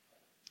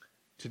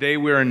Today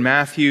we're in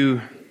Matthew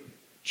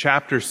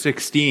chapter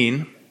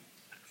 16.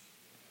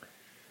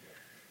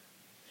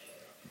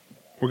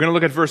 We're going to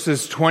look at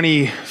verses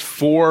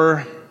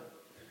 24.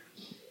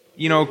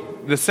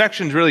 The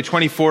section's really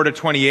 24 to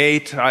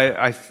 28.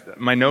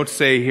 My notes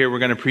say here we're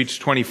going to preach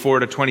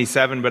 24 to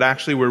 27, but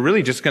actually we're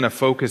really just going to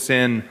focus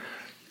in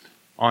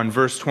on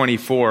verse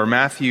 24,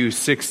 Matthew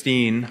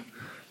 16.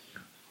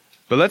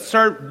 But let's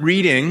start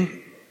reading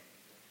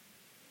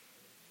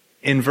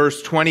in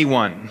verse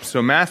 21.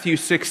 So Matthew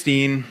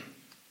 16,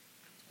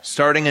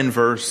 starting in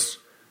verse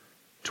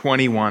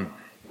 21.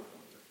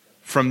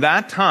 From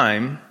that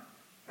time,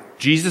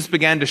 Jesus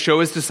began to show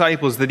his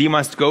disciples that he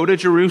must go to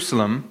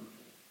Jerusalem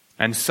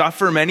and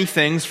suffer many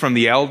things from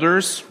the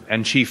elders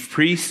and chief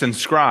priests and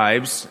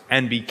scribes,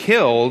 and be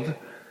killed,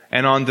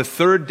 and on the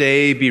third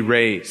day be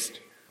raised.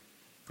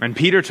 And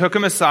Peter took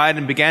him aside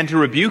and began to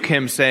rebuke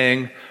him,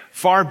 saying,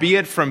 "Far be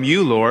it from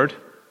you, Lord,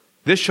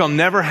 this shall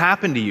never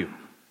happen to you."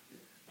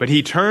 But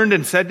he turned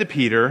and said to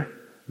Peter,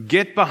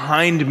 "Get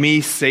behind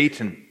me,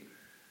 Satan,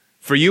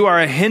 for you are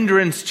a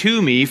hindrance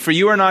to me, for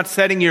you are not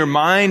setting your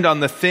mind on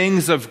the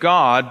things of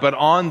God, but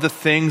on the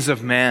things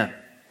of man."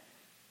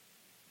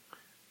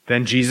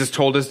 Then Jesus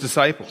told his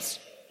disciples,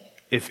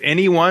 "If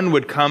anyone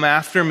would come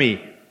after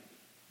me,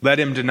 let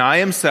him deny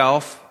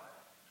himself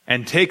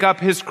and take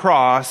up his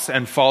cross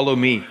and follow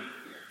me.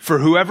 For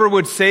whoever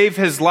would save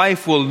his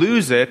life will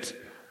lose it,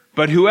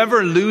 but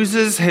whoever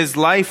loses his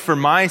life for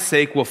my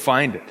sake will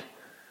find it.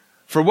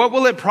 For what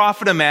will it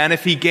profit a man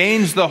if he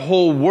gains the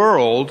whole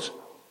world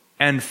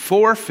and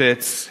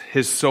forfeits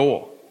his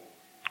soul?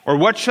 Or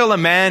what shall a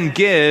man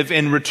give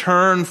in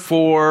return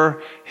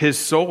for his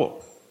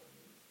soul?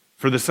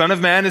 For the Son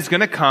of Man is going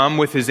to come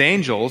with his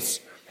angels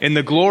in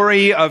the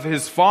glory of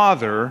his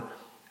Father,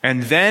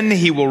 and then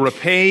he will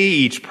repay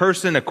each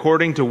person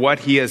according to what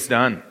he has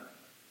done.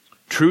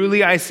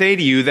 Truly I say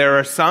to you, there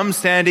are some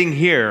standing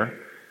here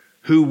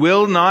who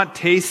will not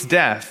taste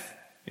death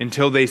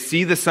until they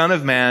see the Son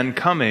of Man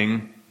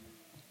coming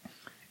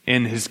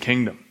in his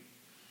kingdom."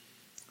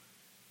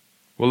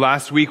 Well,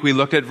 last week we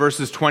looked at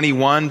verses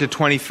 21 to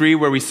 23,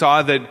 where we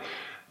saw that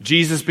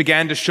Jesus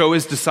began to show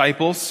his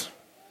disciples.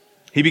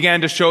 He began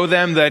to show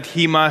them that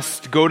he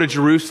must go to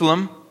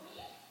Jerusalem,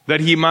 that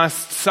he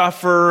must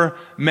suffer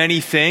many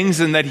things,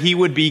 and that he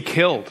would be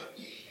killed.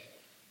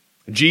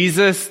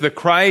 Jesus, the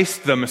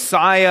Christ, the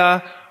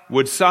Messiah,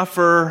 would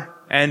suffer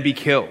and be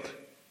killed.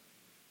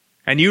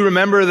 And you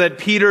remember that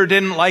Peter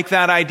didn't like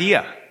that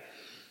idea.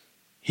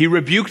 He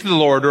rebuked the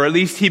Lord, or at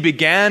least he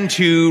began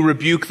to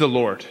rebuke the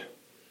Lord.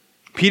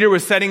 Peter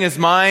was setting his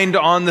mind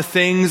on the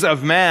things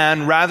of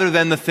man rather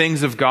than the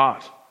things of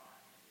God.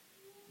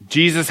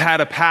 Jesus had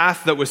a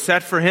path that was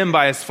set for him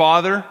by his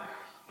Father,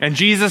 and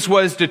Jesus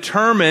was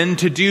determined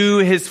to do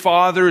his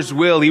Father's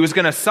will. He was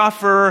going to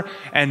suffer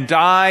and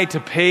die to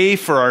pay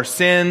for our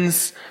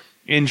sins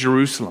in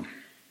Jerusalem.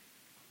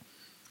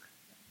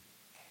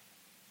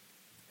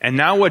 And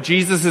now what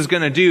Jesus is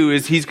going to do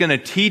is he's going to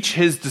teach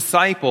his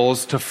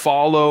disciples to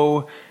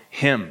follow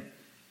him.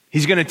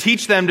 He's going to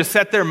teach them to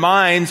set their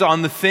minds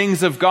on the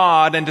things of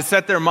God and to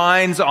set their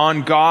minds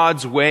on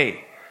God's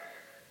way.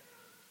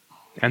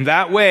 And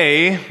that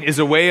way is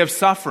a way of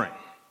suffering.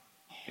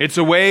 It's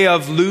a way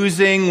of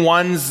losing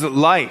one's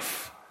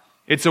life.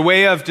 It's a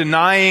way of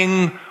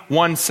denying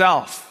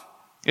oneself.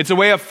 It's a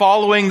way of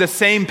following the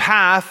same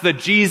path that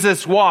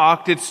Jesus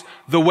walked. It's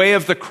the way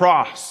of the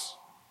cross.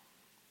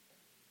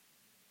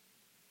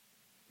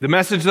 The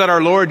message that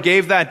our Lord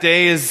gave that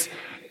day is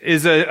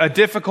a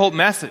difficult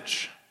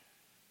message.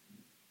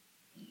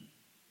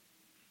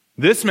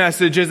 This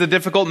message is a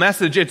difficult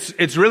message.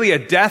 It's really a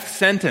death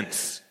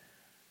sentence.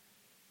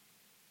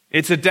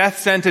 It's a death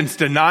sentence.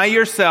 Deny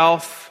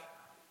yourself,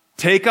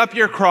 take up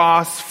your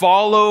cross,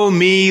 follow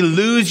me,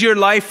 lose your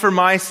life for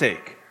my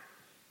sake.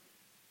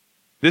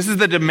 This is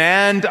the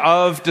demand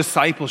of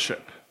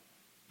discipleship.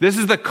 This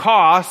is the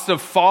cost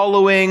of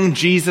following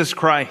Jesus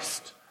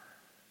Christ.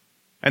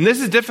 And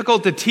this is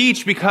difficult to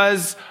teach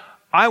because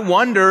I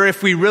wonder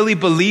if we really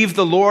believe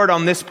the Lord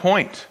on this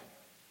point.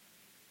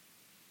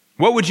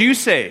 What would you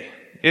say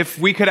if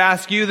we could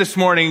ask you this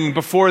morning,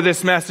 before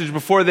this message,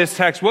 before this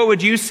text, what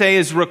would you say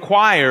is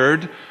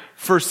required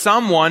for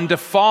someone to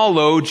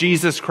follow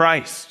Jesus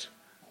Christ?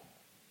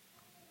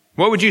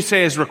 What would you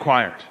say is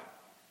required?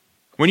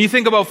 When you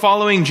think about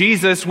following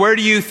Jesus, where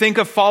do you think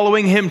of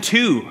following him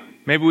to?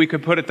 Maybe we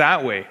could put it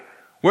that way.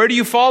 Where do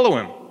you follow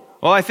him?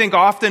 Well, I think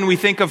often we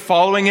think of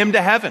following him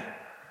to heaven,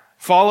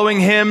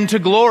 following him to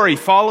glory,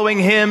 following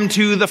him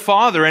to the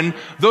Father. And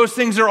those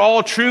things are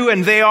all true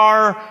and they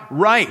are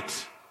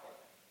right.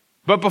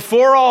 But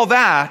before all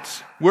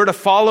that, we're to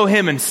follow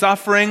him in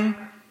suffering.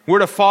 We're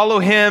to follow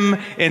him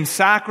in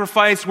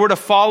sacrifice. We're to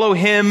follow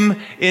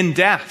him in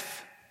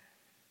death.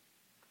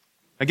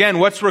 Again,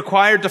 what's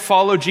required to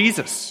follow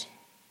Jesus?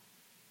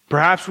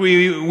 Perhaps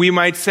we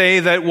might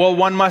say that, well,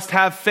 one must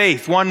have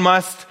faith. One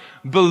must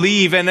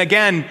believe. And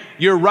again,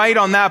 you're right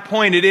on that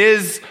point. It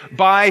is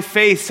by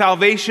faith.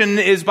 Salvation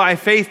is by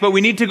faith. But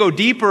we need to go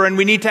deeper and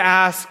we need to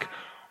ask,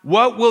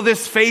 what will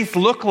this faith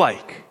look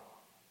like?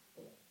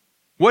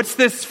 What's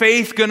this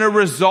faith going to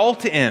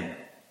result in?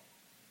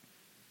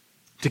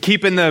 To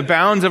keep in the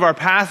bounds of our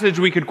passage,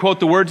 we could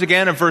quote the words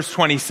again of verse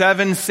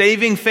 27.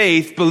 Saving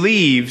faith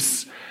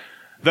believes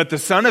that the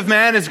Son of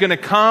Man is going to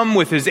come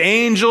with his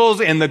angels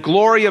in the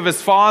glory of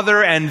his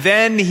Father, and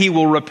then he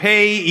will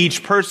repay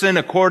each person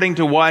according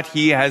to what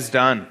he has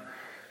done.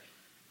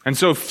 And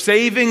so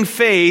saving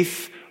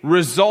faith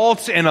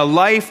results in a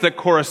life that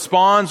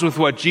corresponds with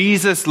what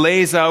Jesus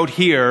lays out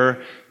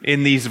here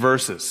in these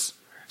verses.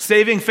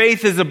 Saving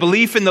faith is a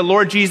belief in the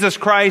Lord Jesus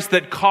Christ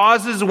that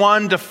causes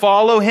one to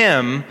follow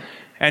him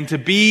and to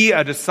be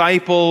a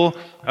disciple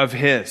of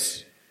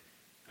his.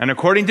 And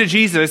according to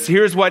Jesus,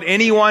 here's what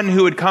anyone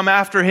who would come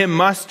after him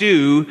must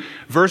do.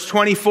 Verse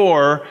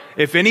 24,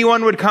 if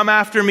anyone would come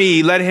after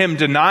me, let him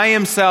deny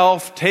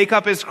himself, take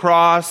up his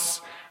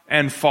cross,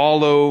 and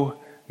follow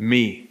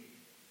me.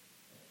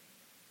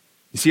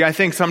 You see, I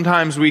think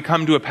sometimes we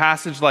come to a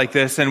passage like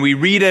this and we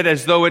read it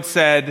as though it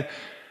said,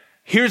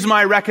 here's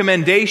my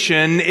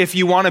recommendation if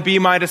you want to be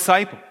my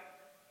disciple.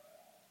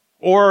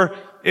 Or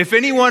if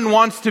anyone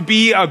wants to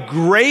be a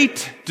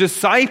great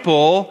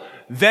disciple,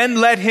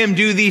 then let him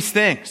do these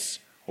things.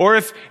 Or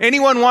if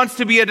anyone wants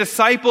to be a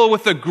disciple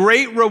with a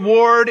great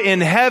reward in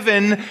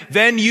heaven,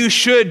 then you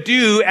should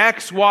do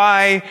X,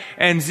 Y,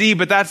 and Z.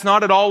 But that's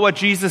not at all what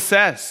Jesus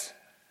says.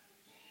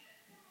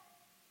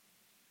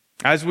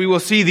 As we will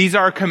see, these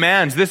are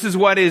commands. This is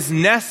what is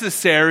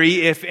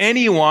necessary if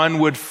anyone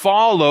would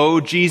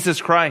follow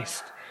Jesus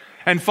Christ.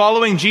 And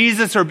following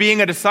Jesus or being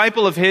a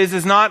disciple of his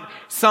is not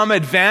some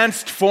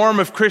advanced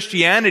form of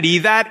Christianity.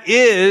 That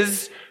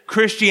is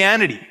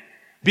Christianity.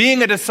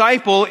 Being a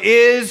disciple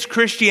is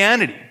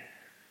Christianity.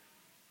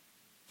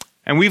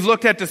 And we've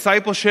looked at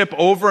discipleship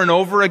over and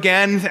over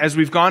again as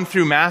we've gone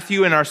through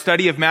Matthew in our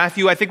study of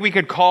Matthew. I think we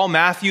could call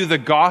Matthew the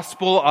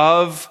gospel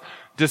of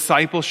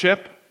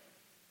discipleship.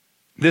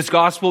 This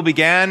gospel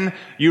began,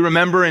 you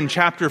remember, in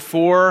chapter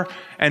 4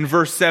 and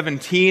verse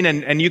 17,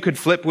 and you could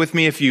flip with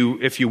me if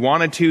you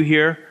wanted to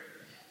here.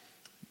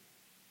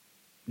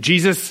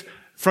 Jesus,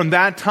 from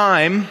that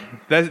time,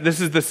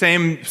 this is the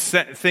same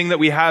thing that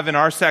we have in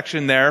our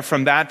section there,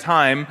 from that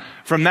time,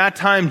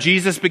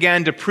 Jesus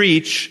began to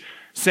preach,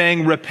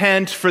 saying,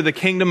 repent, for the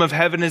kingdom of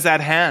heaven is at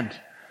hand.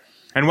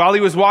 And while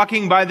he was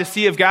walking by the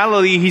Sea of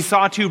Galilee, he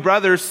saw two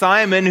brothers,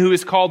 Simon, who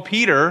is called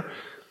Peter,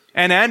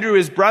 and Andrew,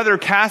 his brother,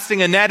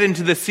 casting a net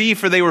into the sea,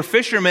 for they were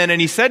fishermen.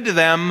 And he said to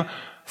them,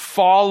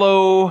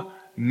 follow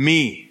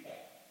me,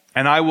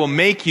 and I will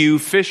make you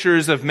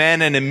fishers of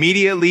men. And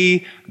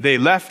immediately they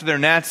left their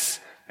nets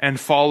and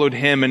followed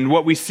him. And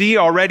what we see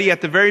already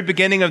at the very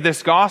beginning of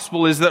this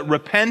gospel is that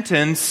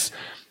repentance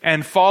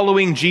and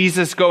following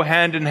Jesus go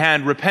hand in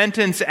hand.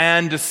 Repentance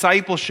and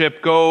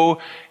discipleship go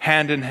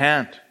hand in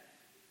hand.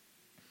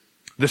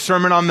 The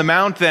Sermon on the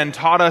Mount then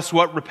taught us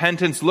what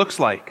repentance looks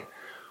like,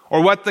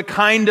 or what the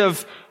kind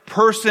of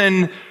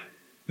person,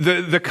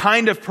 the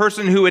kind of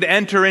person who would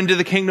enter into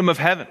the kingdom of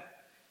heaven.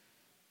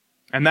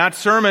 And that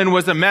sermon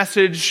was a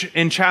message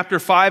in chapter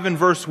 5 and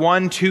verse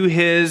 1 to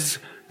his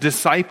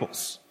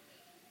disciples.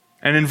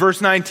 And in verse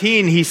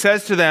 19, he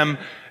says to them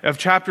of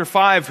chapter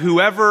 5,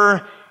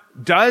 whoever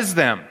does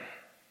them.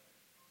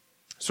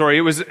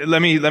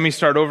 Let me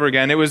start over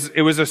again. It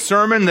was a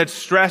sermon that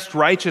stressed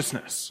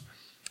righteousness.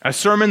 A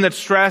sermon that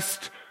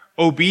stressed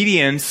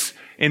obedience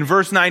in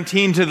verse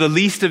 19 to the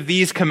least of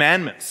these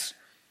commandments.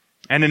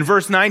 And in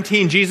verse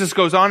 19, Jesus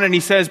goes on and he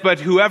says, but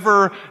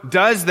whoever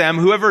does them,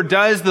 whoever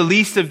does the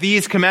least of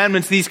these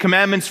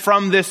commandments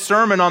from this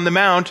Sermon on the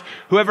Mount,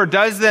 whoever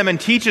does them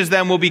and teaches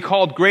them will be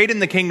called great in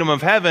the kingdom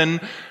of heaven.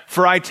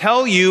 For I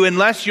tell you,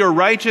 unless your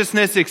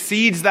righteousness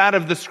exceeds that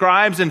of the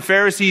scribes and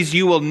Pharisees,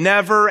 you will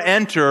never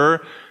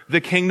enter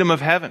the kingdom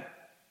of heaven.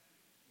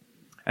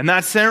 And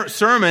that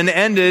sermon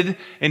ended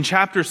in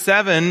chapter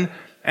 7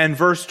 and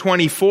verse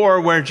 24,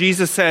 where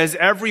Jesus says,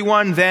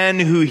 everyone then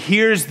who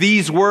hears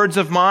these words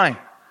of mine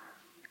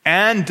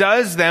and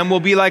does them will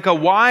be like a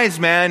wise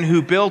man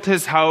who built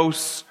his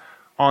house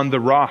on the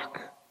rock.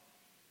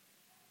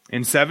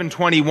 In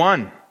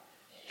 7:21,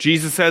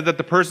 Jesus said that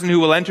the person who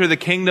will enter the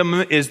kingdom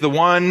is the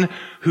one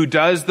who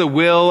does the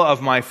will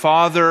of my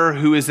Father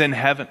who is in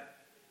heaven.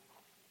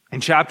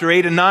 In chapter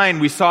 8 and 9,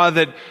 we saw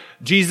that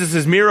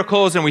Jesus'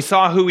 miracles and we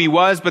saw who he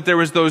was, but there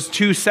was those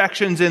two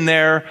sections in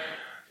there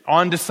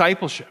on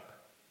discipleship.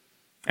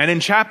 And in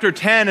chapter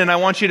 10, and I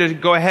want you to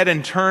go ahead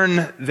and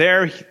turn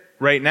there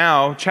right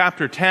now,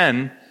 chapter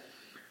 10,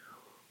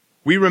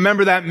 we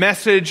remember that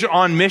message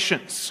on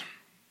missions,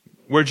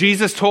 where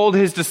Jesus told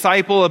his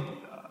disciple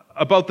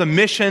about the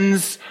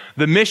mission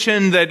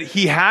that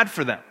he had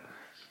for them.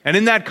 And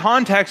in that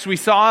context, we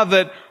saw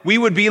that we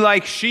would be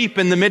like sheep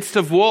in the midst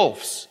of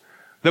wolves,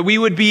 that we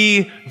would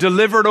be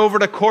delivered over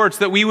to courts,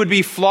 that we would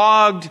be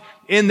flogged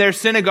in their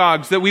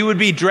synagogues, that we would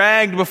be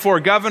dragged before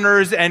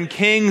governors and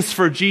kings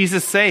for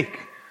Jesus' sake.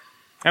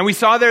 And we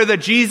saw there that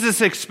Jesus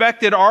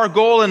expected our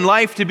goal in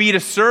life to be to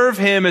serve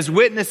him as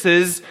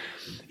witnesses,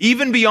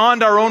 even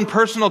beyond our own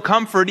personal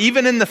comfort,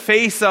 even in the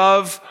face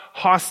of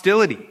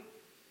hostility.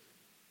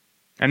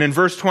 And in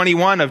verse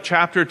 21 of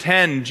chapter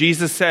 10,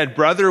 Jesus said,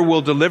 brother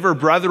will deliver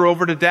brother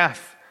over to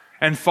death,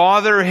 and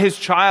father his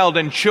child,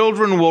 and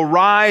children will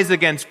rise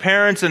against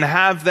parents and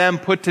have them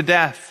put to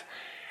death.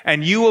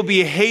 And you will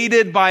be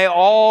hated by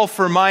all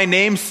for my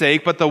name's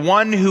sake, but the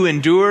one who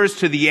endures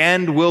to the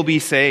end will be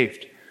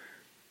saved.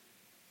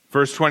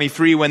 Verse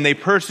 23, when they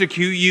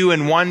persecute you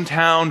in one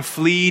town,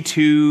 flee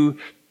to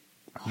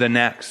the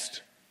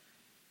next.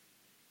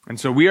 And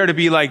so we are to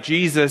be like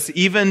Jesus,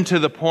 even to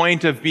the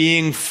point of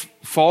being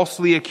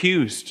falsely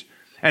accused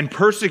and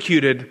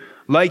persecuted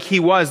like he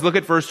was. Look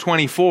at verse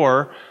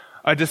 24.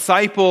 A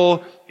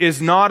disciple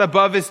is not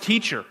above his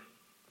teacher,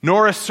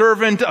 nor a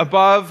servant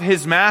above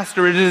his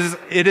master.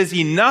 It is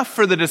enough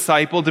for the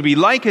disciple to be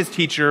like his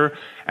teacher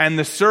and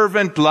the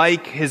servant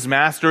like his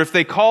master. If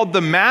they called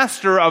the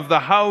master of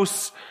the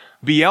house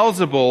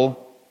Beelzebul,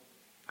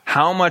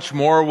 how much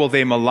more will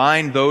they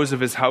malign those of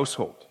his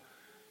household?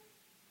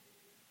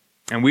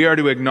 And we are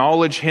to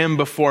acknowledge him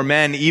before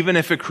men, even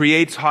if it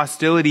creates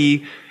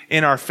hostility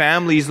in our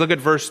families. Look at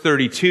verse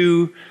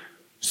 32.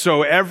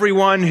 So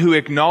everyone who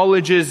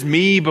acknowledges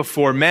me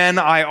before men,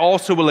 I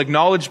also will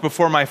acknowledge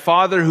before my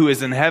Father who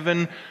is in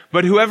heaven.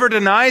 But whoever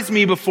denies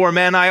me before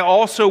men, I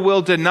also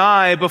will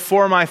deny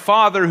before my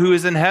Father who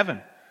is in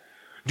heaven.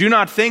 Do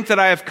not think that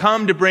I have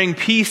come to bring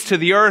peace to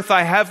the earth.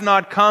 I have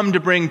not come to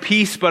bring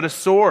peace, but a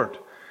sword.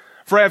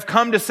 For I have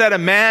come to set a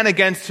man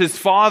against his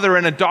father,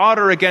 and a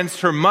daughter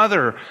against her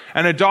mother,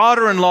 and a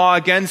daughter-in-law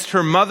against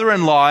her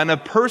mother-in-law, and a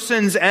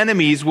person's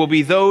enemies will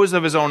be those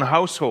of his own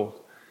household.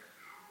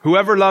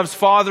 Whoever loves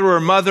father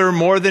or mother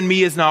more than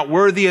me is not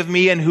worthy of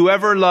me, and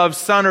whoever loves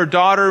son or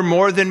daughter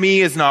more than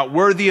me is not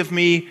worthy of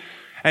me,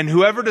 and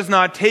whoever does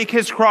not take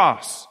his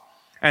cross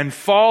and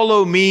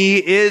follow me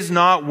is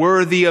not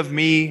worthy of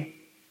me.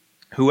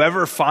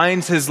 Whoever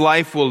finds his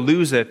life will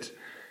lose it,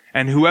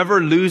 and whoever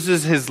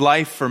loses his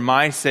life for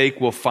my sake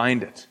will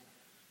find it.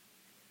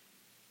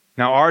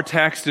 Now, our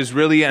text is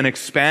really an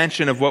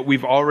expansion of what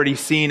we've already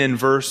seen in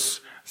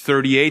verse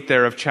 38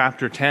 there of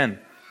chapter 10.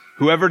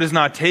 Whoever does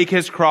not take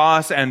his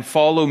cross and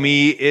follow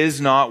me is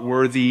not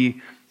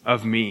worthy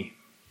of me.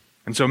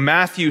 And so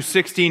Matthew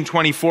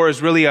 16:24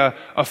 is really a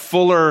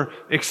fuller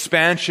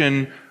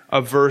expansion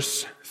of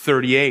verse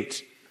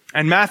 38.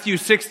 And Matthew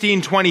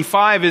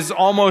 16:25 is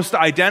almost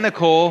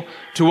identical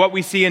to what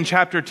we see in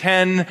chapter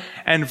 10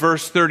 and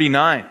verse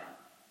 39.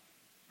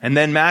 And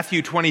then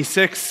Matthew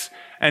 26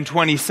 and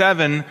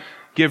 27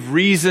 give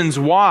reasons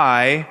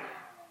why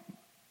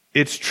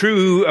it's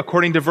true,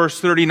 according to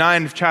verse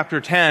 39 of chapter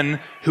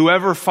 10,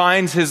 whoever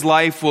finds his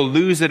life will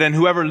lose it, and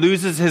whoever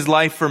loses his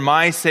life for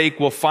my sake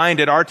will find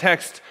it. Our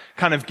text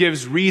kind of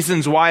gives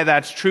reasons why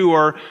that's true,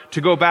 or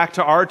to go back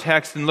to our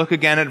text and look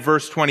again at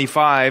verse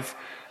 25,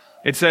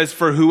 it says,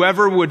 for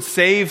whoever would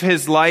save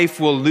his life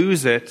will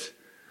lose it,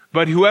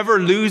 but whoever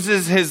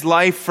loses his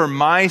life for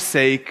my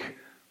sake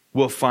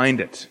will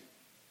find it.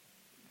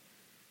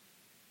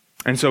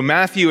 And so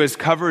Matthew has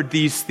covered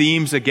these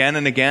themes again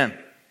and again.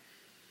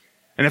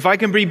 And if I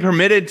can be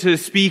permitted to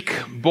speak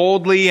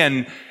boldly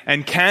and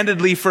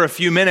candidly for a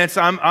few minutes,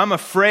 I'm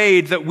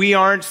afraid that we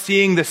aren't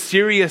seeing the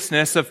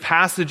seriousness of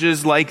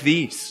passages like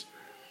these.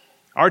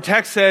 Our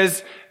text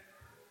says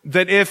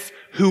that if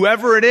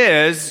whoever it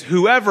is,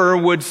 whoever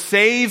would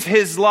save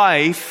his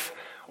life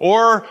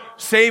or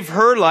save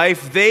her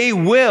life, they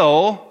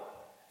will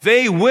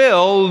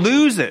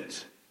lose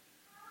it.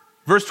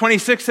 Verse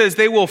 26 says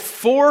they will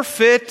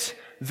forfeit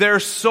their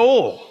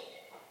soul.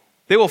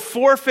 They will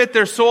forfeit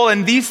their soul,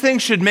 and these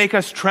things should make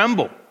us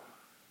tremble.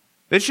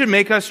 They should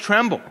make us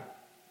tremble.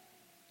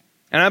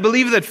 And I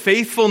believe that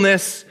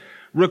faithfulness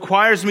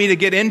requires me to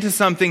get into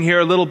something here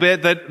a little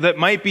bit that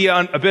might be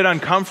a bit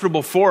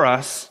uncomfortable for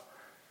us.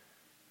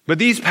 But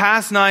these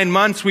past 9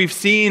 months, we've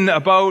seen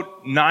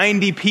about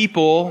 90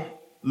 people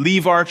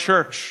leave our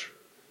church.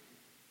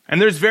 And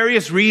there's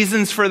various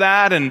reasons for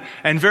that, and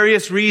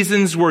various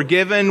reasons were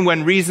given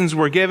when reasons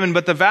were given,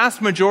 but the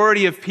vast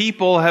majority of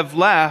people have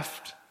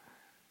left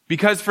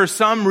because for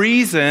some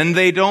reason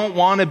they don't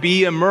want to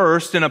be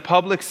immersed in a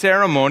public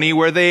ceremony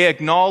where they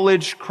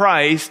acknowledge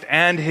Christ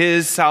and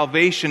his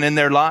salvation in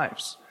their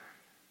lives.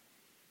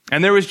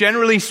 And there was,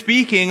 generally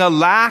speaking, a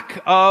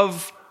lack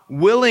of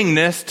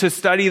willingness to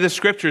study the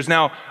scriptures.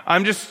 Now,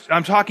 I'm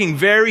talking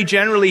very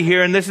generally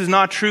here, and this is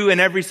not true in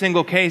every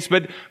single case,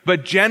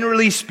 but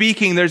generally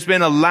speaking, there's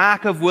been a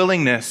lack of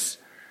willingness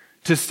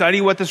to study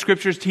what the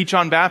scriptures teach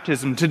on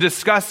baptism, to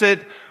discuss it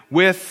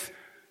with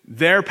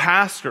their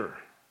pastor,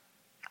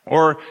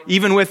 or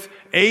even with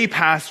a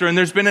pastor, and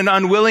there's been an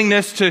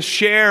unwillingness to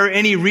share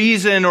any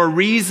reason or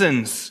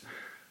reasons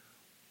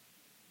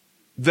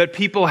that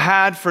people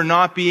had for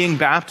not being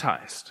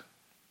baptized.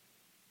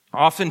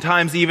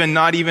 Oftentimes even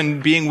not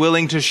even being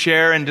willing to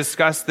share and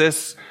discuss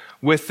this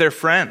with their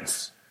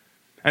friends.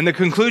 And the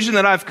conclusion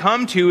that I've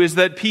come to is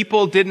that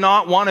people did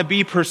not want to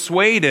be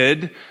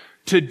persuaded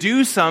to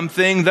do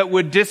something that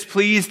would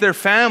displease their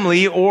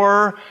family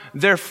or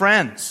their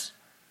friends,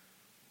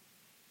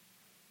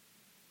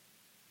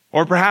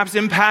 or perhaps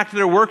impact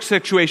their work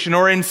situation,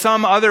 or in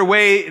some other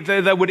way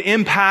that would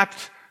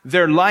impact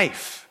their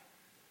life.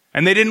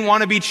 And they didn't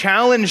want to be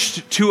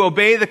challenged to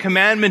obey the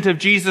commandment of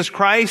Jesus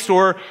Christ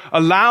or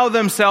allow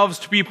themselves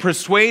to be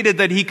persuaded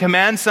that he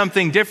commands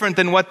something different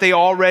than what they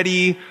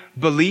already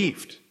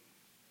believed.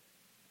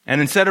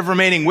 And instead of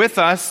remaining with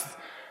us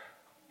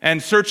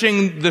and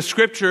searching the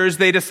scriptures,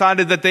 they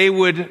decided that they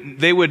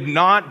would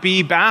not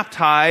be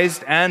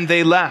baptized, and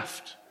they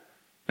left.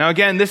 Now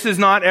again, this is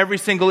not every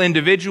single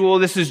individual.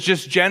 This is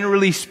just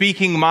generally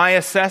speaking my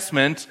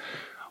assessment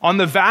on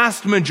the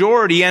vast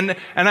majority. And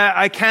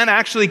I can't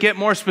actually get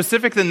more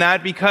specific than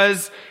that,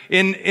 because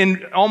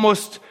in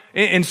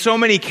so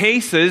many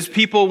cases,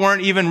 people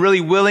weren't even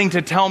really willing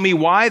to tell me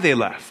why they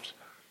left.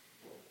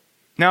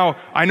 Now,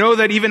 I know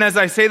that even as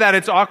I say that,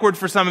 it's awkward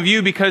for some of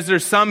you, because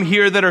there's some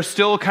here that are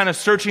still kind of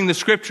searching the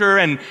scripture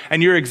and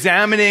you're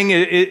examining,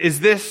 is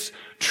this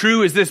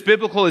true? Is this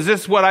biblical? Is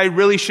this what I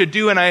really should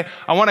do? And I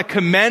want to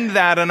commend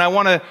that, and I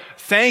want to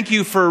thank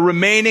you for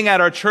remaining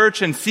at our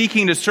church and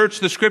seeking to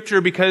search the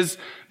scripture, because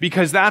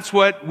that's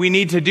what we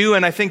need to do.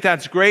 And I think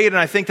that's great, and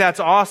I think that's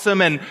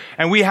awesome. And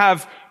we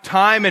have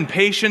time and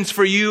patience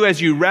for you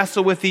as you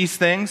wrestle with these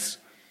things.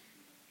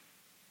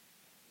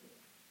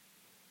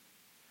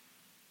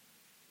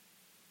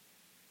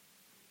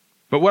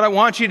 But what I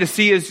want you to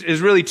see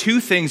is really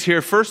two things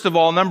here. First of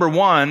all, number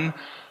one,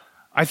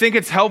 I think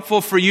it's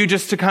helpful for you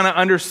just to kind of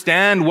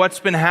understand what's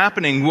been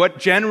happening, what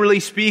generally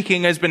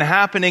speaking has been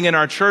happening in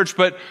our church.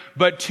 But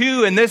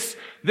two, and this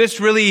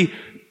really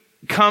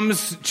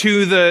comes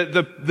to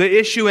the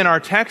issue in our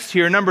text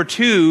here. Number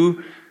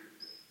two,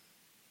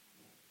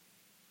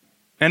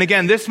 and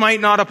again, this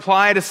might not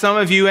apply to some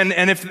of you, and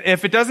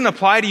if it doesn't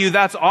apply to you,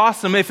 that's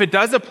awesome. If it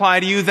does apply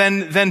to you,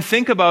 then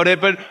think about it.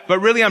 But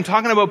really, I'm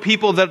talking about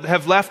people that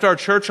have left our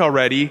church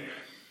already.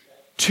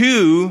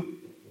 Two,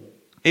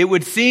 it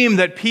would seem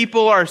that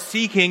people are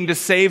seeking to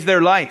save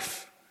their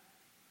life.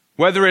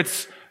 Whether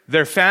it's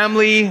their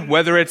family,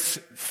 whether it's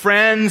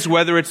friends,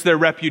 whether it's their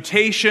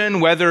reputation,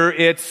 whether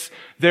it's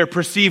their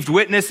perceived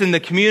witness in the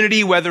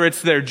community, whether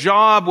it's their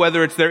job,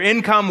 whether it's their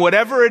income,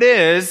 whatever it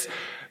is,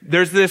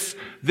 there's this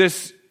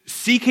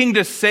seeking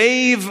to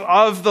save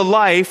of the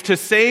life, to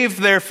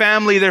save their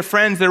family, their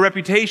friends, their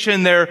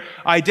reputation, their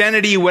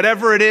identity,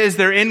 whatever it is,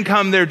 their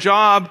income, their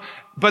job,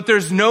 but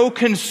there's no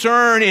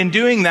concern in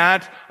doing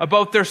that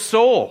about their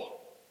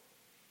soul.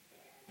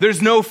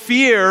 There's no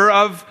fear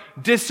of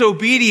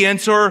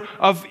disobedience or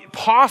of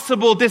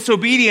possible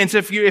disobedience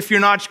if you're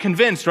not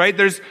convinced, right?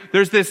 There's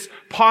this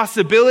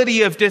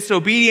possibility of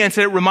disobedience.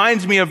 It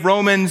reminds me of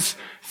Romans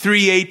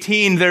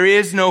 3:18. There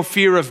is no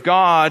fear of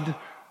God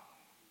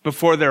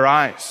before their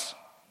eyes.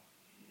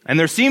 And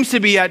there seems to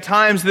be at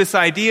times this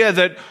idea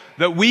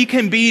that we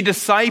can be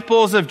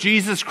disciples of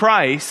Jesus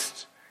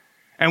Christ,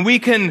 and we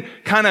can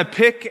kind of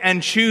pick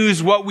and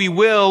choose what we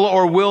will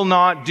or will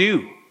not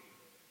do.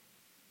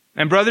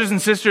 And brothers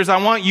and sisters,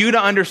 I want you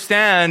to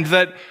understand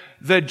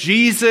that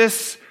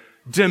Jesus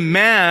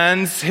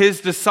demands his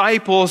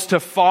disciples to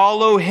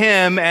follow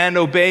him and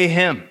obey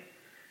him.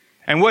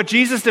 And what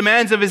Jesus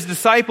demands of his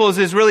disciples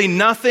is really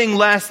nothing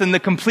less than the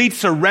complete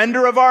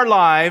surrender of our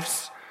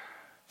lives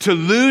to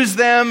lose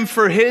them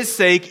for his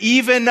sake,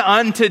 even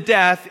unto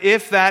death,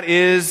 if that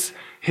is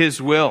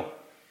his will.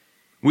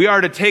 We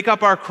are to take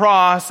up our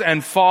cross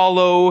and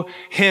follow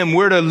him.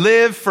 We're to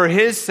live for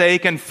his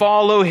sake and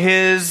follow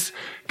his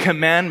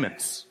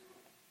commandments.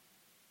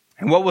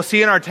 And what we'll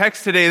see in our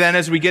text today then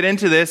as we get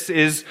into this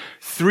is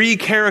three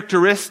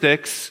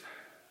characteristics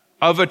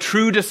of a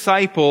true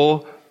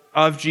disciple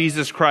of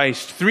Jesus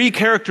Christ. Three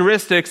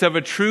characteristics of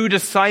a true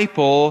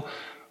disciple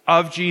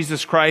of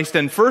Jesus Christ.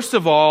 And first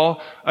of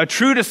all, a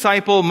true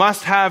disciple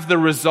must have the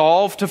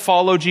resolve to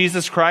follow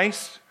Jesus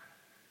Christ.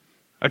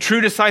 A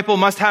true disciple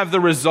must have the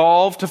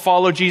resolve to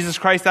follow Jesus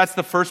Christ. That's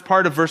the first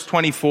part of verse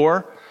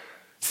 24.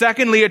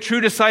 Secondly, a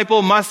true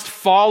disciple must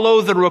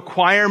follow the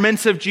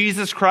requirements of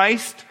Jesus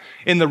Christ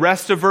in the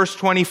rest of verse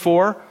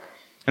 24.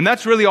 And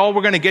that's really all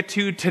we're going to get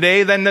to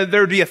today. Then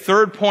there would be a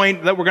third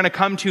point that we're going to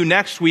come to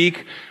next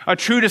week. A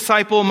true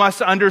disciple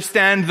must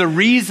understand the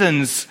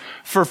reasons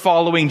for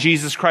following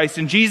Jesus Christ.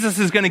 And Jesus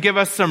is going to give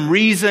us some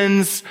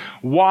reasons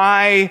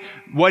why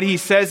what he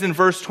says in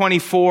verse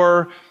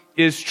 24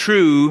 is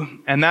true.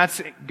 And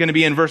that's going to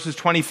be in verses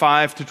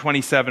 25 to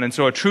 27. And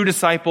so a true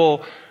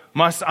disciple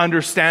must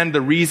understand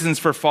the reasons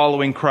for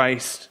following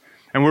Christ.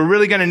 And we're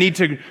really going to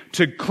need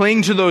to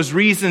cling to those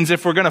reasons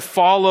if we're going to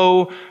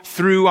follow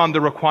through on the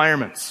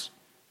requirements.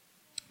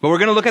 But we're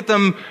going to look at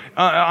them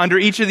under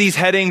each of these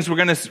headings. We're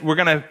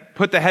going to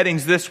put the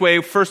headings this way.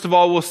 First of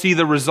all, we'll see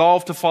the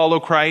resolve to follow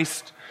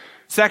Christ.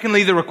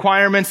 Secondly, the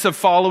requirements of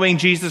following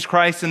Jesus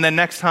Christ. And then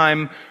next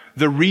time,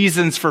 the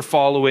reasons for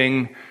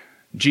following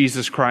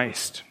Jesus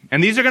Christ.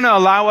 And these are going to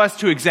allow us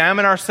to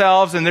examine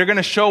ourselves, and they're going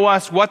to show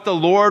us what the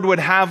Lord would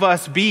have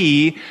us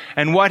be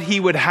and what he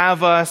would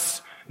have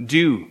us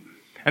do.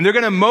 And they're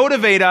going to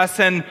motivate us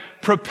and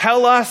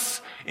propel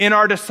us in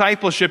our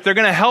discipleship. They're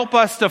going to help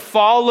us to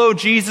follow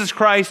Jesus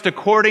Christ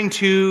according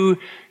to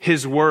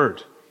his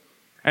word.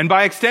 And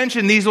by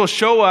extension, these will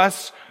show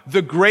us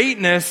the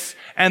greatness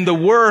and the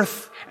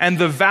worth and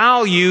the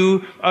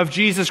value of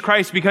Jesus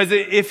Christ. Because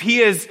if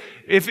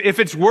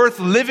it's worth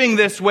living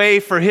this way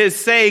for his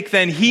sake,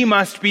 then he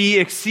must be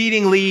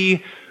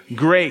exceedingly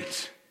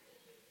great.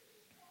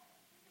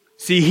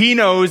 See, he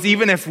knows,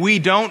 even if we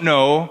don't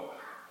know,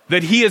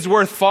 that he is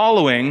worth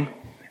following,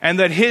 and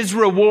that his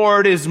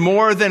reward is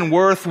more than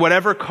worth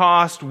whatever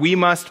cost we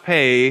must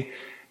pay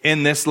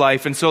in this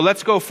life. And so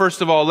let's go,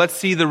 first of all, let's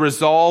see the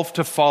resolve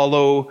to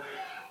follow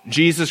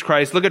Jesus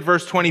Christ. Look at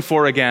verse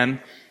 24 again.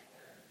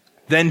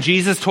 Then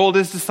Jesus told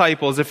his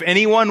disciples, if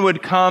anyone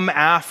would come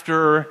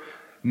after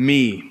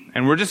me,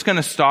 and we're just going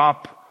to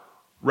stop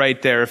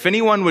right there. If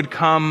anyone would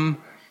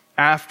come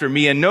after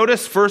me, and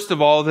notice, first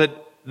of all,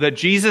 that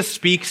Jesus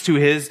speaks to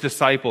his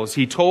disciples.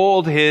 He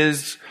told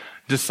his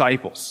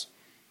disciples.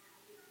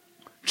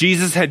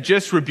 Jesus had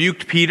just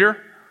rebuked Peter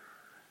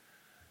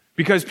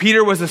because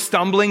Peter was a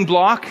stumbling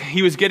block.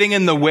 He was getting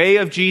in the way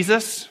of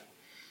Jesus.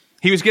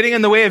 He was getting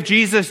in the way of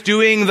Jesus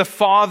doing the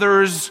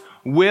Father's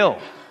will.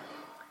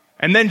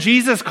 And then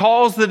Jesus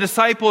calls the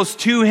disciples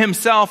to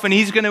himself, and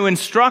he's going to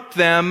instruct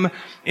them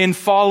in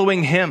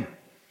following him.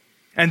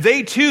 And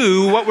they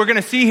too, what we're going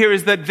to see here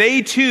is that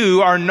they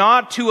too are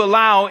not to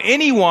allow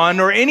anyone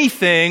or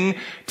anything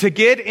to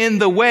get in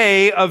the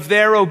way of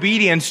their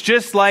obedience,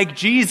 just like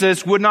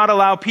Jesus would not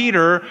allow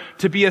Peter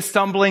to be a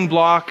stumbling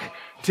block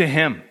to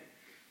him.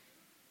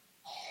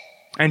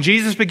 And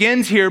Jesus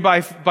begins here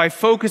by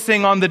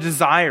focusing on the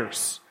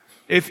desires.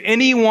 If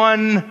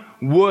anyone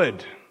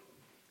would,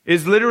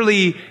 is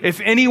literally,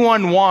 if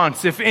anyone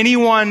wants, if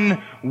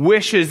anyone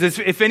wishes,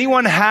 if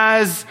anyone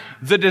has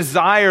the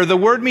desire. The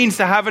word means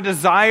to have a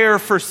desire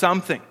for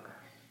something.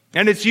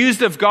 And it's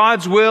used of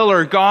God's will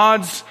or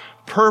God's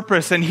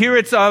purpose. And here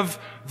it's of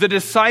the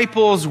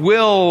disciples'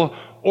 will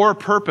or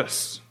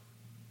purpose.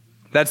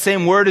 That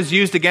same word is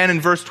used again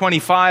in verse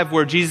 25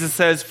 where Jesus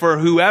says, for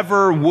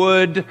whoever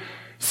would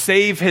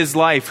save his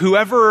life,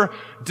 whoever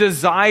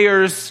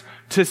desires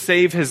to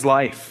save his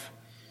life.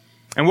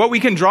 And what we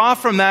can draw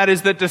from that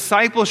is that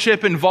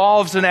discipleship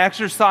involves an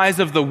exercise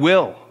of the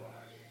will.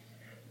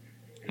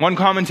 One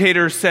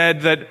commentator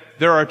said that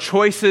there are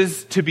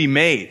choices to be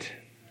made.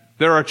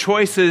 There are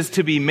choices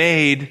to be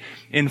made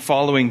in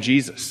following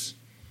Jesus.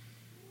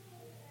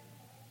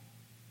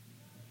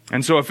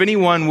 And so if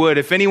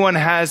anyone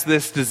has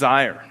this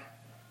desire.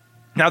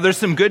 Now there's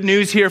some good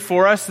news here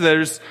for us.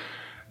 There's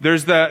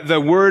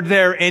the word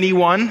there,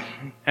 anyone.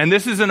 And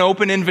this is an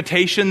open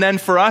invitation then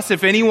for us.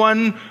 If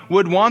anyone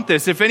would want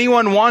this, if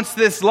anyone wants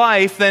this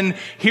life, then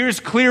here's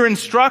clear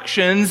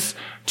instructions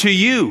to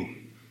you.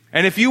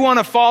 And if you want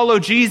to follow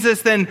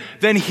Jesus, then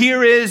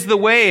here is the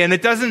way. And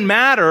it doesn't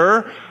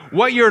matter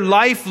what your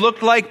life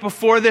looked like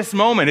before this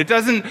moment. It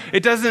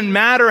doesn't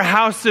matter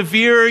how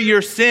severe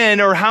your sin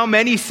or how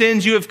many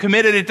sins you have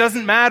committed. It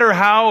doesn't matter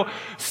how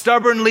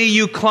stubbornly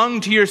you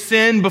clung to your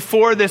sin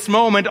before this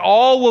moment.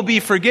 All will be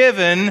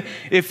forgiven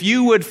if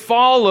you would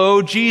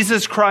follow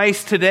Jesus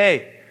Christ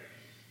today.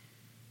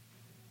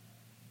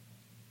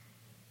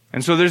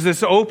 And so there's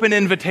this open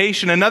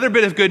invitation. Another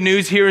bit of good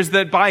news here is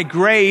that by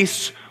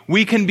grace,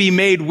 we can be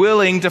made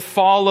willing to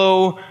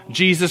follow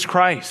Jesus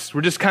Christ.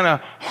 We're just kind of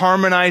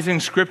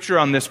harmonizing scripture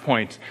on this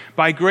point.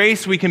 By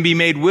grace, we can be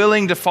made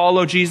willing to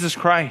follow Jesus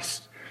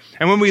Christ.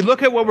 And when we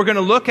look at what we're going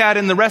to look at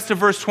in the rest of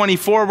verse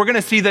 24, we're going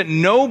to see that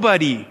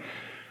nobody,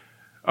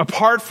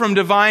 apart from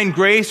divine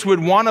grace,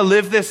 would want to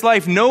live this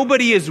life.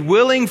 Nobody is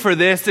willing for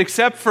this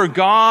except for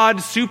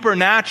God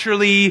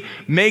supernaturally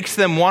makes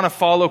them want to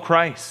follow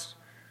Christ.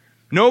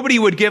 Nobody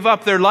would give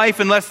up their life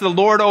unless the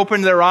Lord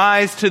opened their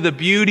eyes to the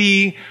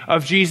beauty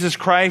of Jesus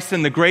Christ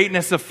and the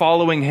greatness of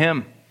following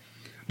him.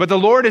 But the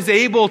Lord is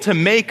able to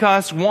make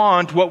us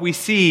want what we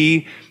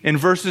see in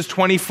verses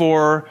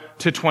 24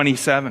 to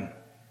 27.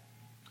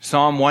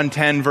 Psalm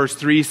 110 verse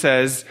 3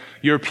 says,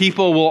 your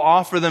people will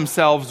offer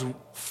themselves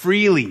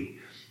freely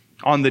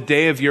on the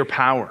day of your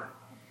power.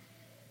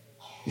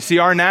 You see,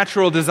 our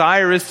natural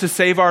desire is to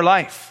save our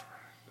life.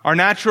 Our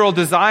natural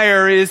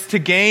desire is to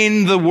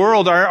gain the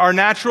world. Our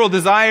natural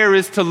desire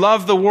is to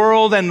love the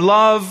world and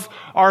love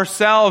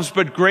ourselves.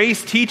 But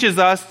grace teaches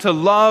us to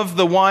love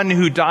the one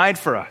who died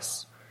for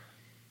us.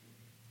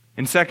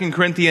 In 2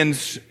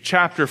 Corinthians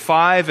chapter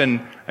 5,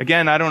 and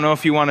again, I don't know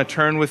if you want to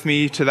turn with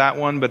me to that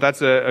one, but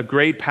that's a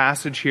great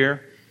passage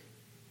here.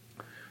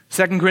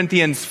 2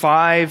 Corinthians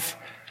 5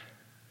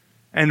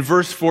 and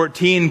verse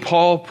 14,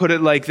 Paul put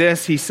it like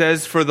this. He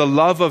says, for the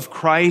love of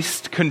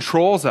Christ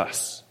controls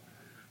us.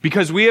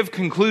 Because we have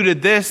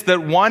concluded this,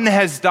 that one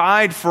has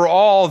died for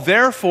all,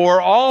 therefore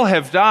all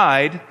have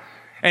died,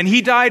 and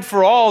he died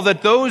for all,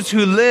 that those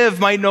who live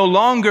might no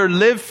longer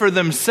live for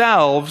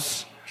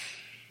themselves,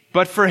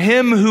 but for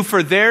him who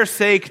for their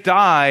sake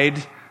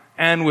died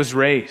and was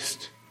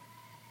raised.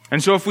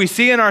 And so if we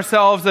see in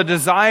ourselves a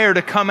desire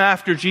to come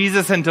after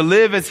Jesus and to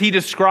live as he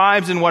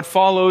describes in what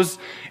follows,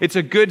 it's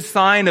a good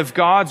sign of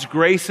God's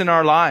grace in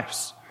our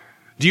lives.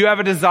 Do you have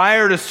a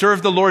desire to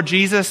serve the Lord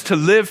Jesus, to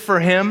live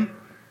for him?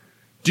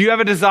 Do you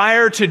have a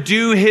desire to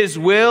do his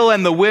will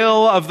and the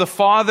will of the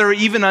Father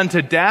even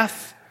unto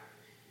death?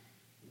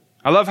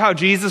 I love how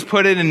Jesus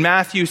put it in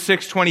Matthew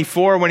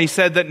 6:24 when he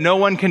said that no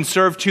one can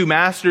serve two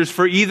masters,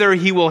 for either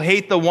he will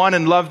hate the one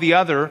and love the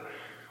other,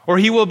 or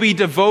he will be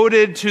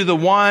devoted to the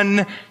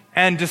one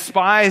and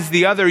despise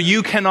the other.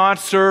 You cannot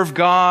serve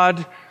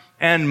God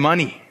and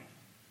money.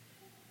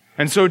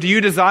 And so do you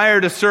desire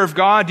to serve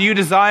God? Do you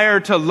desire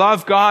to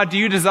love God? Do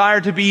you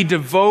desire to be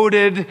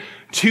devoted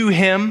to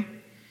Him?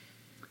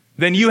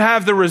 Then you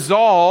have the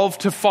resolve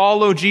to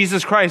follow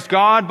Jesus Christ.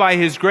 God, by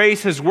His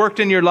grace, has worked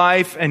in your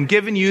life and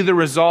given you the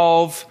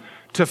resolve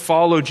to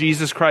follow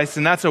Jesus Christ.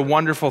 And that's a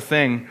wonderful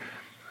thing,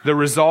 the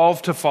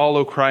resolve to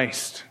follow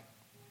Christ.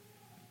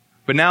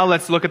 But now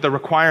let's look at the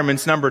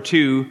requirements. Number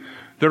 2,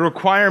 the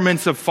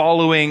requirements of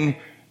following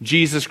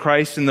Jesus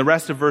Christ in the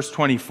rest of verse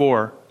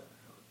 24.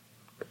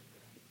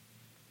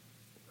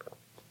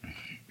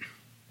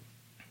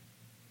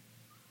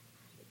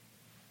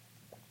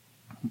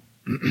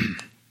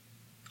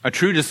 A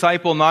true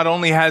disciple not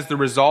only has the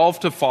resolve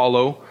to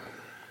follow,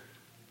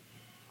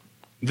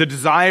 the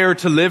desire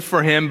to live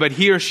for Him, but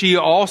he or she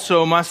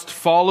also must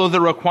follow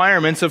the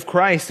requirements of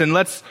Christ. And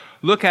let's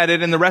look at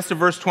it in the rest of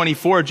verse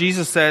 24.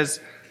 Jesus says,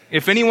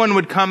 "If anyone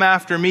would come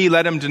after me,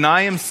 let him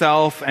deny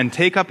himself and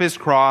take up his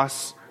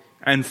cross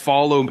and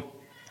follow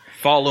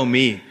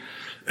me."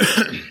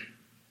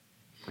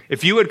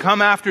 If you would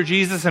come after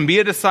Jesus and be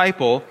a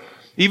disciple,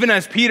 even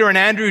as Peter and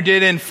Andrew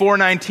did in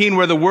 4:19,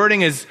 where the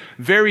wording is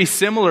very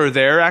similar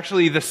there,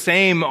 actually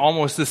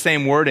almost the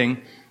same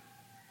wording.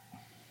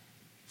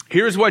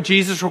 Here's what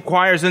Jesus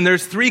requires, and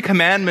there's 3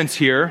 commandments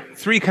here,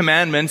 3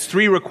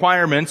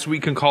 requirements, we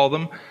can call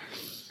them.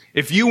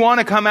 If you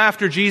want to come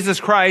after Jesus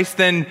Christ,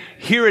 then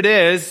here it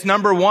is.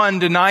 Number 1,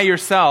 deny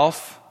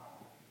yourself.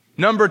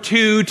 Number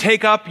 2,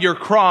 take up your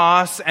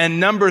cross.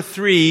 And number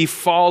 3,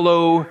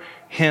 follow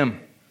Him.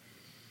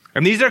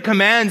 And these are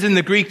commands in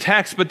the Greek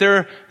text, but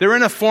they're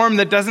in a form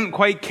that doesn't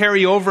quite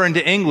carry over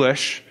into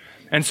English.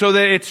 And so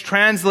that it's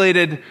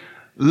translated,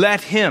 let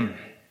him.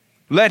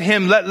 Let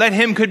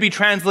him could be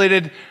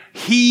translated,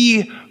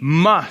 he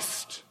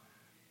must.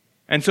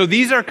 And so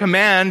these are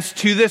commands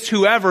to this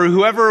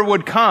whoever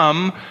would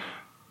come.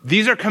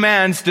 These are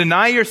commands,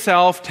 deny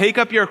yourself, take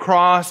up your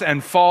cross,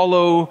 and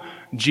follow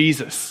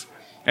Jesus.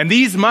 And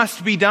these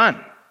must be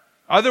done.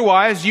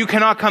 Otherwise, you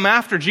cannot come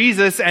after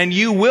Jesus, and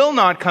you will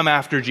not come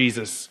after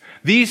Jesus.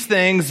 These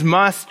things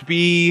must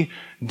be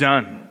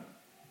done.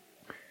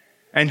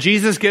 And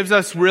Jesus gives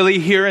us really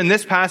here in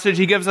this passage,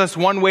 He gives us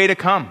one way to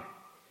come.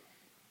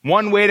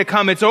 One way to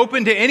come. It's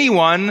open to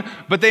anyone,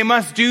 but they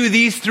must do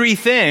these 3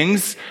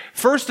 things.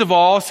 First of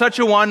all, such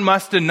a one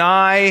must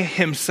deny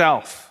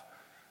himself.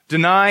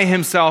 Deny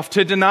himself.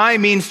 To deny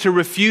means to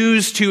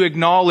refuse to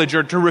acknowledge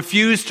or to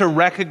refuse to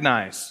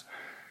recognize.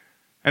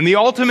 And the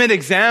ultimate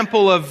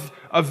example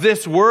of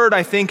this word,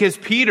 I think, is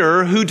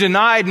Peter, who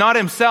denied not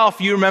himself.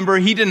 You remember,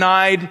 he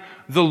denied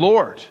the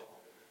Lord.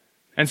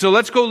 And so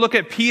let's go look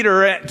at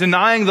Peter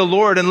denying the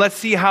Lord, and let's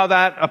see how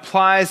that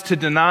applies to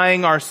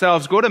denying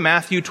ourselves. Go to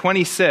Matthew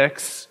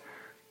 26,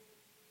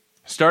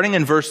 starting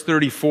in verse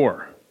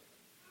 34.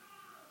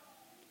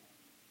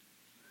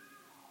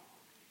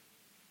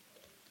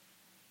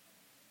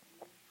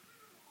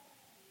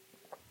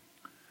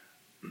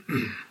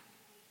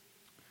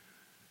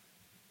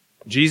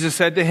 Jesus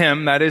said to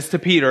him, that is to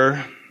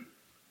Peter,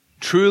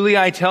 "Truly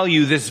I tell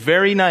you, this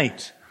very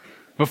night,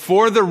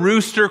 before the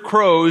rooster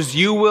crows,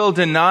 you will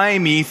deny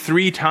me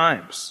 3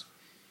 times.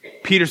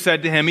 Peter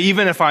said to him,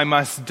 "Even if I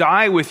must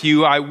die with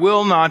you, I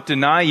will not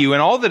deny you."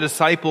 And all the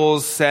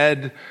disciples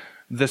said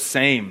the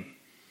same.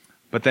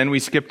 But then we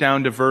skip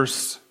down to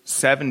verse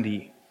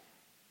 70.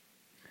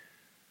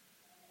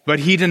 But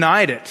he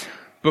denied it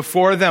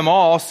before them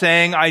all,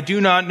 saying, "I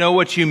do not know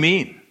what you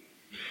mean."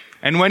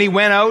 And when he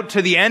went out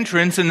to the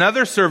entrance,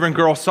 another servant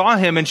girl saw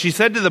him, and she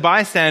said to the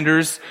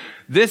bystanders,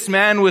 "This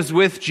man was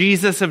with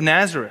Jesus of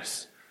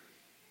Nazareth."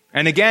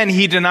 And again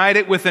he denied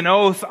it with an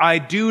oath, "I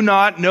do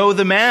not know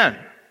the man."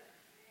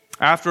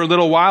 After a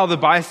little while, the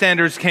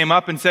bystanders came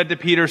up and said to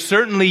Peter,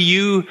 "Certainly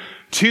you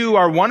too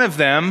are one of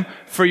them,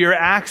 for your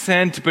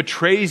accent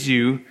betrays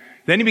you."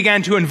 Then he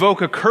began to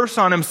invoke a curse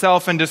on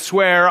himself and to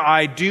swear,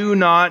 "I do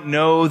not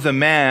know the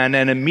man."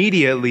 And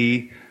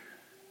immediately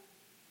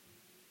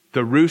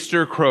the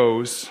rooster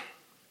crows.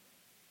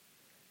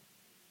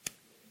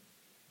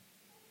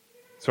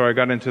 Sorry, I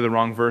got into the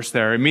wrong verse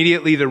there.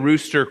 Immediately the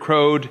rooster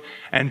crowed,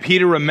 and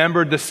Peter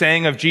remembered the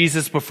saying of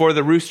Jesus before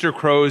the rooster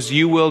crows,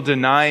 "You will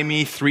deny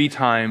me 3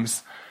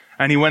 times."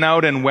 And he went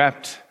out and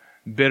wept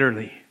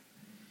bitterly.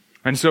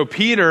 And so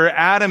Peter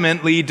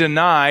adamantly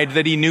denied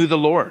that he knew the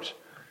Lord.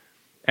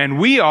 And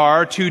we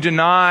are to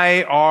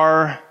deny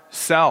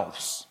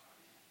ourselves.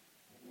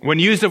 When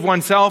used of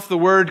oneself, the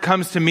word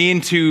comes to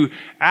mean to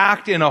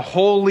act in a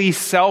wholly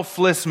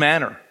selfless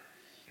manner.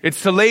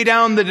 It's to lay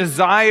down the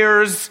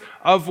desires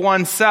of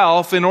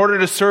oneself in order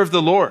to serve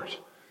the Lord.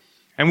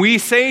 And we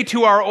say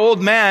to our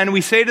old man,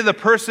 we say to the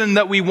person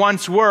that we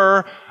once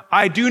were,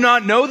 "I do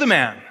not know the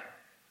man."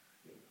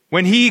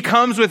 When he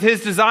comes with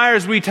his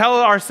desires, we tell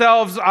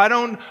ourselves, I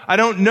don't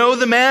know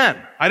the man.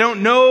 I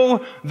don't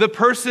know the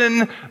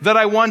person that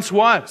I once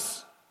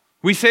was.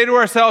 We say to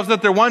ourselves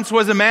that there once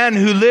was a man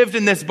who lived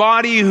in this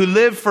body, who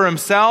lived for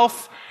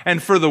himself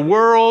and for the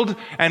world,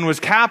 and was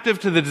captive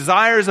to the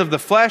desires of the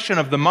flesh and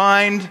of the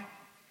mind.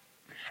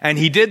 And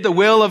he did the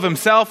will of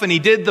himself, and he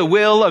did the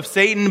will of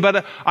Satan,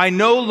 but I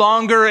no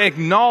longer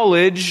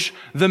acknowledge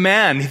the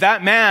man.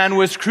 That man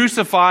was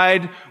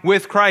crucified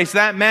with Christ.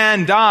 That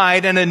man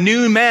died, and a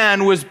new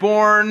man was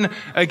born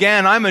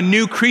again. I'm a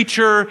new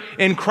creature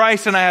in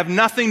Christ, and I have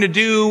nothing to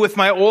do with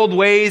my old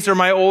ways or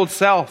my old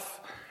self.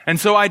 And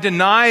so I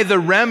deny the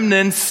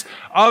remnants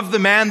of the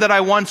man that I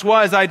once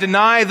was. I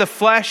deny the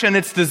flesh and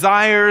its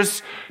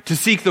desires to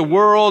seek the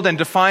world and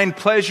to find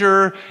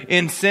pleasure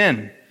in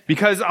sin.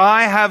 Because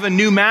I have a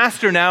new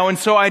master now, and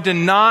so I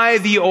deny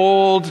the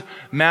old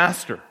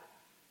master.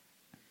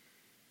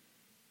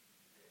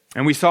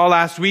 And we saw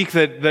last week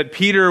that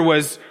Peter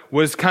was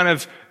kind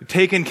of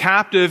taken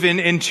captive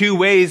in two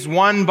ways,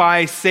 one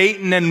by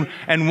Satan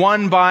and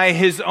one by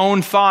his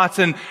own thoughts.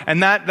 And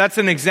that's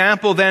an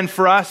example then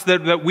for us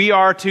that we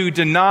are to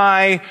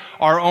deny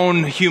our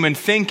own human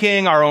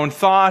thinking, our own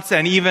thoughts,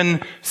 and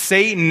even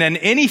Satan and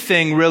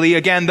anything really,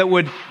 again, that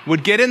would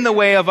get in the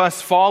way of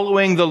us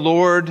following the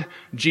Lord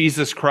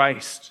Jesus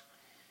Christ.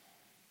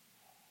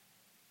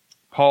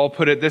 Paul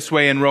put it this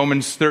way in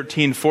Romans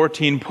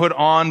 13:14, "Put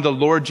on the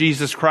Lord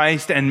Jesus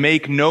Christ and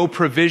make no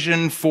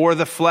provision for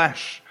the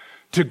flesh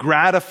to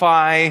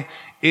gratify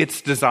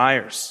its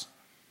desires."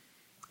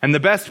 And the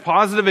best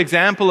positive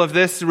example of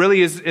this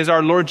really is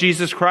our Lord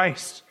Jesus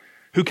Christ,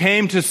 who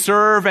came to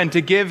serve and to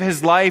give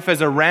his life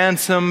as a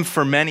ransom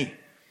for many.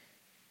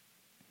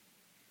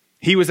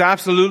 He was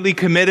absolutely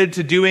committed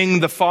to doing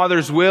the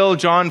Father's will.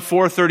 John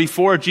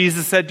 4:34,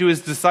 Jesus said to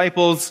his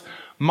disciples,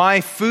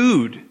 "My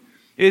food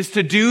is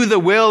to do the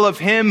will of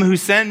him who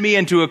sent me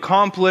and to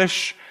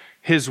accomplish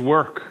his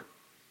work."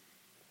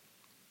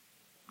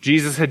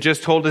 Jesus had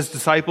just told his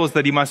disciples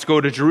that he must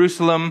go to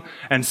Jerusalem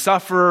and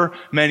suffer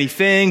many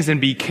things and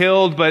be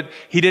killed, but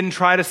he didn't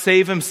try to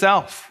save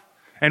himself.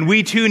 And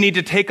we too need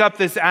to take up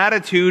this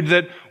attitude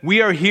that we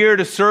are here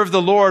to serve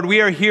the Lord. We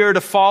are here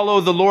to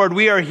follow the Lord.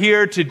 We are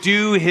here to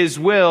do his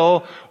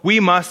will. We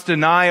must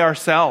deny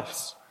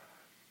ourselves.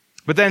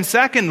 But then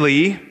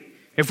secondly,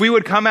 if we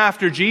would come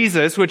after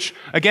Jesus, which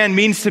again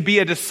means to be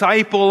a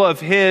disciple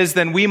of his,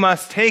 then we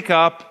must take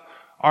up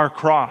our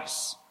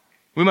cross.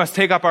 We must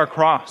take up our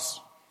cross.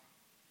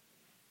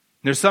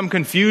 There's some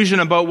confusion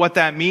about what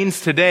that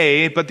means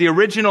today, but the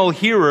original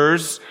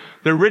hearers,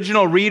 the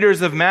original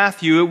readers of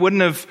Matthew, it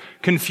wouldn't have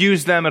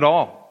confused them at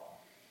all.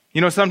 You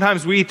know,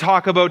 sometimes we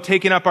talk about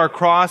taking up our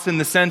cross in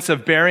the sense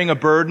of bearing a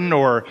burden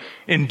or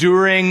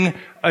enduring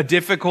a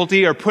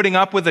difficulty or putting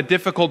up with a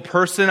difficult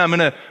person. I'm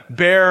going to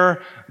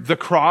bear the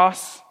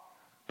cross.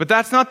 But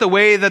that's not the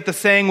way that the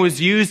saying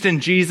was used in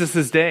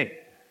Jesus' day.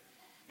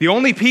 The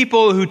only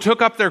people who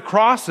took up their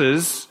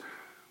crosses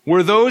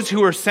were those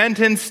who were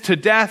sentenced to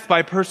death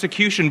by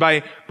persecution,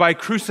 by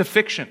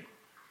crucifixion.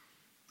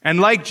 And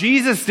like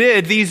Jesus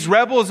did, these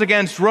rebels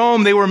against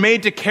Rome, they were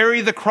made to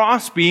carry the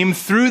crossbeam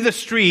through the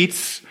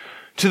streets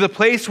to the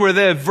place where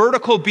the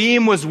vertical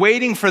beam was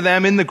waiting for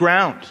them in the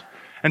ground.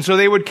 And so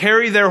they would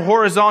carry their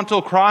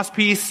horizontal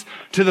crosspiece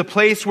to the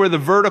place where the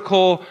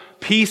vertical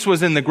piece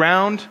was in the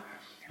ground.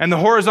 And the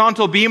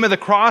horizontal beam of the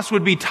cross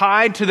would be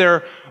tied to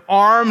their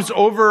arms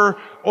over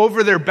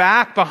their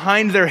back,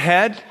 behind their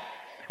head.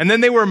 And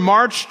then they were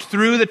marched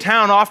through the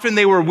town. Often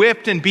they were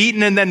whipped and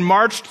beaten and then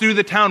marched through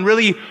the town,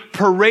 really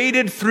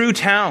paraded through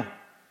town.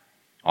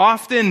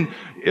 Often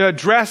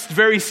dressed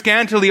very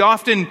scantily,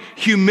 often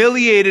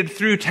humiliated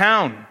through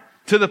town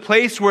to the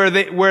place where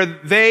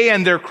they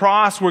and their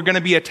cross were going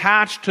to be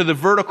attached to the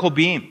vertical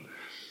beam.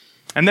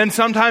 And then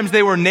sometimes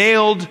they were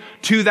nailed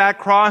to that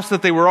cross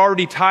that they were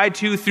already tied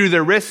to through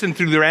their wrists and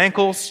through their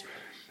ankles.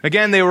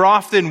 Again, they were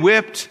often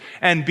whipped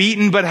and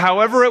beaten, but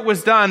however it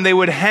was done, they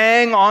would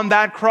hang on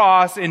that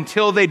cross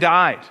until they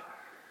died.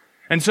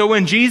 And so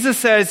when Jesus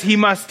says he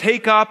must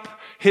take up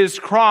his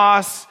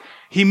cross,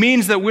 he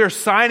means that we're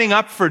signing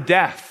up for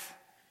death.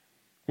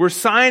 We're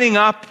signing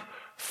up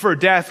for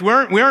death.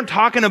 We aren't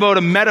talking about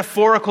a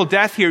metaphorical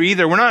death here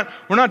either. We're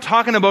not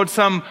talking about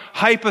some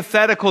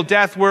hypothetical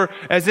death where,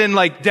 as in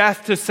like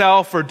death to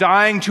self or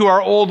dying to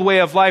our old way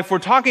of life. We're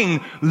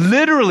talking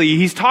literally.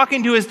 He's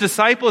talking to his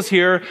disciples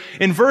here.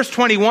 In verse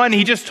 21,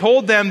 he just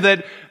told them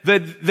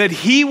that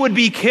he would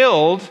be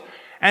killed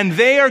and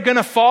they are going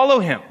to follow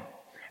him.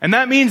 And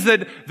that means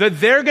that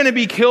they're going to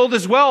be killed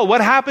as well.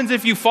 What happens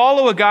if you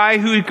follow a guy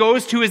who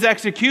goes to his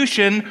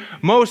execution?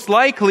 Most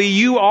likely,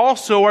 you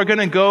also are going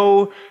to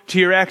go to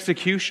your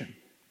execution.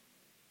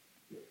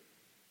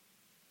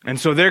 And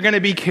so they're going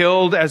to be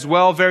killed as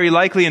well, very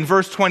likely. In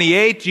verse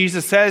 28,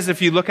 Jesus says,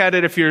 if you look at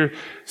it,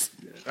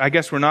 I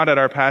guess we're not at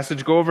our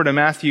passage, go over to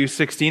Matthew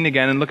 16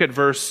 again and look at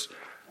verse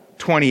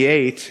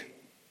 28.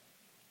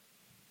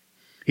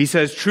 He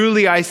says,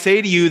 "Truly I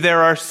say to you,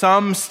 there are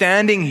some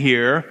standing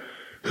here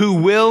who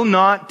will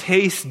not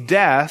taste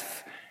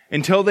death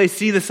until they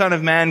see the Son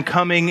of Man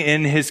coming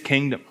in his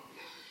kingdom."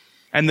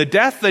 And the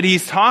death that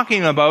he's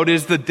talking about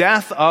is the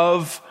death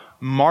of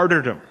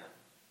martyrdom.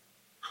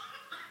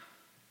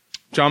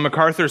 John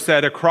MacArthur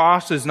said, "A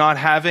cross is not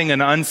having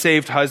an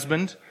unsaved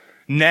husband,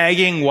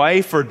 nagging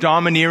wife, or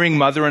domineering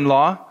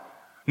mother-in-law,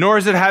 nor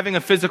is it having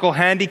a physical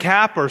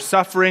handicap or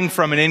suffering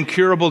from an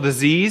incurable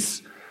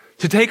disease.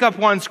 To take up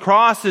one's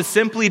cross is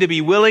simply to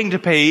be willing to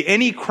pay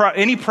any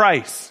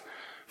price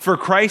for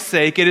Christ's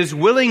sake. It is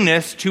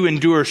willingness to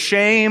endure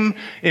shame,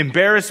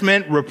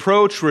 embarrassment,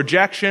 reproach,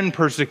 rejection,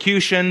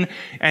 persecution,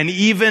 and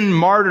even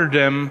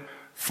martyrdom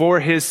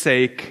for his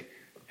sake."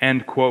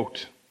 End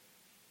quote.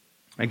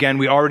 Again,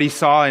 we already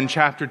saw in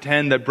chapter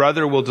 10 that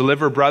brother will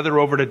deliver brother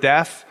over to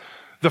death.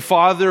 The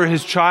father,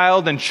 his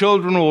child, and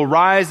children will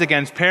rise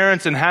against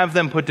parents and have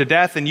them put to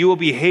death, and you will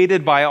be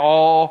hated by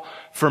all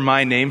for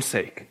my name's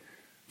sake.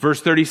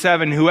 Verse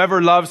 37,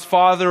 "Whoever loves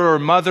father or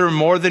mother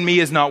more than me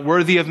is not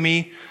worthy of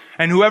me,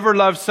 and whoever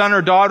loves son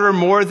or daughter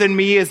more than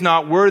me is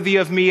not worthy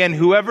of me, and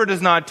whoever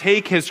does not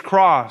take his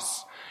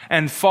cross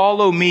and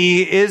follow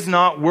me is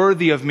not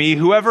worthy of me.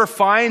 Whoever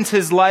finds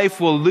his life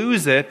will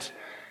lose it,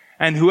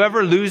 and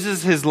whoever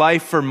loses his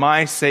life for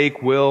my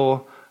sake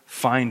will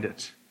find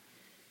it."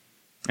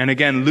 And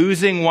again,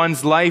 losing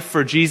one's life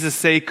for Jesus'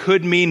 sake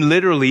could mean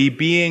literally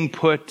being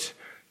put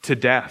to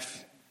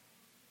death.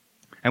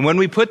 And when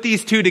we put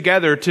these two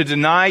together, to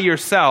deny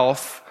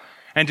yourself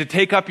and to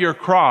take up your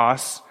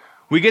cross,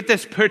 we get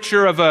this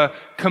picture of a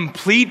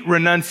complete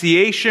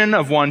renunciation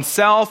of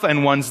oneself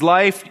and one's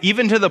life,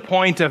 even to the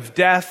point of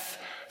death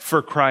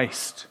for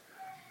Christ.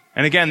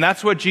 And again,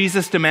 that's what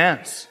Jesus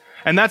demands.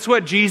 And that's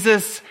what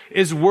Jesus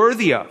is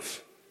worthy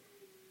of.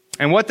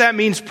 And what that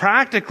means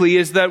practically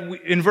is that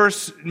in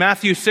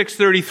Matthew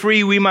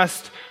 6:33, we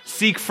must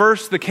seek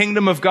first the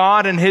kingdom of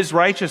God and his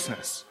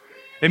righteousness.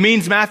 It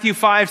means Matthew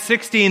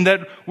 5:16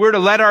 that we're to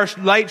let our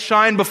light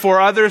shine before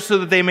others so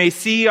that they may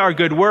see our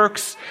good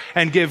works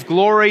and give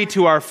glory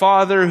to our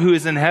Father who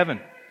is in heaven.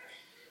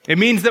 It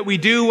means that we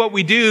do what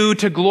we do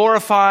to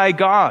glorify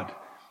God.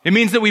 It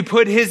means that we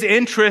put his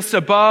interests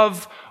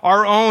above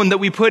our own, that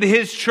we put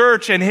his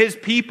church and his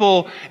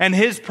people and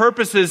his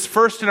purposes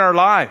first in our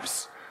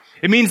lives.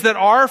 It means that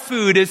our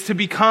food is to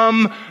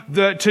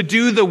to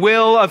do the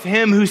will of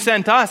him who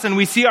sent us. And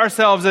we see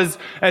ourselves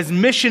as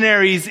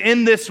missionaries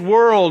in this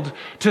world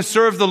to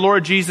serve the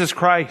Lord Jesus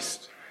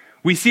Christ.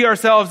 We see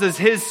ourselves as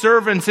his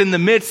servants in the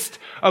midst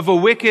of a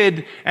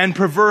wicked and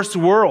perverse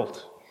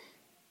world.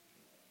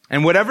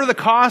 And whatever the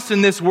cost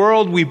in this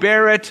world, we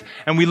bear it,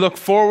 and we look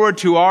forward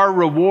to our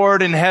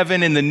reward in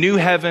heaven, in the new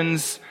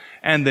heavens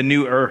and the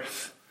new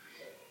earth.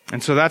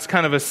 And so that's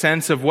kind of a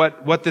sense of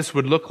what this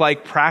would look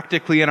like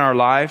practically in our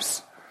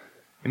lives.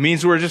 It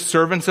means we're just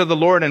servants of the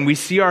Lord, and we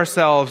see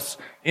ourselves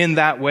in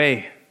that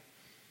way.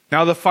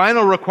 Now, the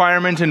final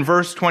requirement in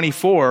verse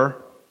 24,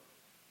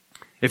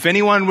 if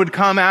anyone would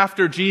come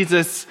after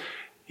Jesus,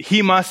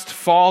 he must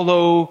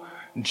follow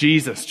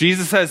Jesus.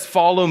 Jesus says,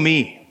 "Follow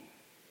me.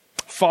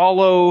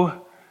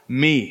 Follow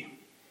me."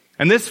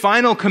 And this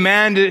final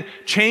command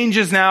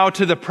changes now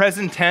to the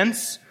present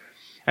tense.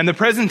 And the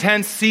present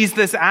tense sees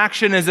this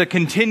action as a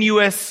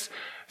continuous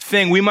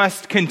thing. We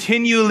must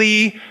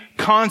continually,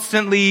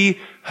 constantly,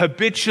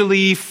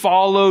 habitually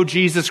follow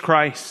Jesus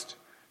Christ.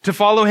 To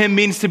follow him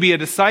means to be a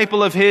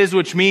disciple of his,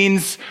 which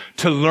means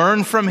to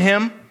learn from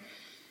him.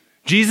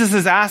 Jesus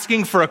is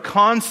asking for a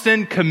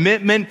constant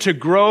commitment to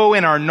grow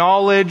in our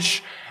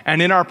knowledge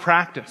and in our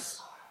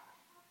practice.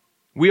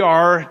 We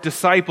are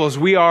disciples.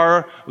 We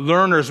are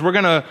learners. We're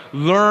going to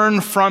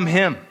learn from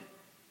him.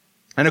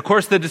 And of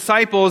course, the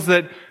disciples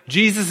that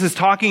Jesus is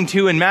talking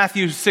to in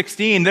Matthew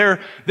 16, they're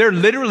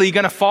literally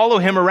going to follow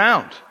him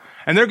around.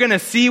 And they're going to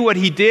see what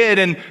he did,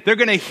 and they're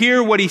going to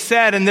hear what he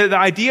said. And the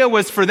idea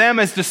was for them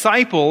as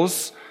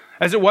disciples,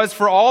 as it was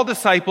for all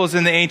disciples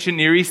in the ancient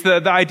Near East,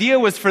 the idea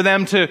was for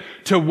them to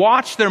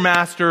watch their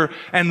master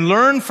and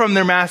learn from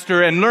their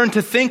master and learn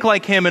to think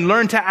like him and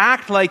learn to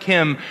act like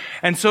him.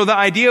 And so the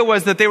idea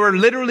was that they were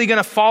literally going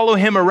to follow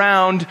him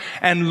around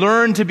and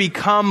learn to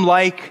become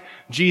like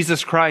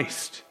Jesus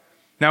Christ.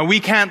 Now,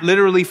 we can't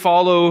literally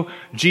follow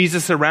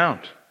Jesus around,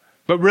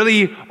 but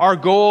really our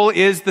goal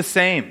is the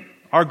same.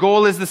 Our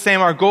goal is the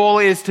same. Our goal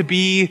is to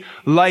be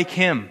like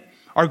him.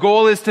 Our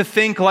goal is to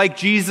think like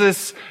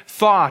Jesus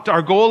thought.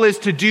 Our goal is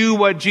to do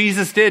what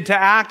Jesus did, to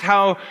act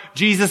how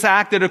Jesus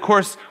acted. Of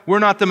course, we're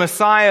not the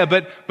Messiah,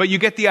 but you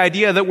get the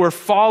idea that we're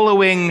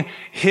following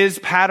his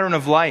pattern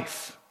of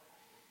life.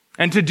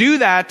 And to do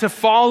that, to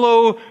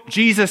follow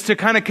Jesus, to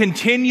kind of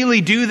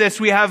continually do this,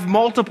 we have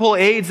multiple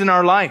aids in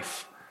our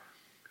life.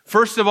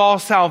 First of all,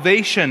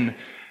 salvation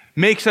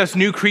makes us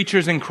new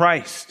creatures in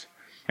Christ.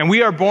 And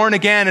we are born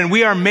again, and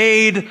we are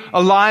made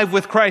alive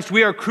with Christ.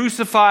 We are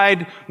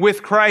crucified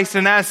with Christ,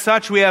 and as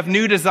such, we have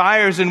new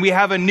desires, and we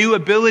have a new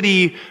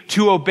ability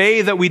to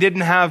obey that we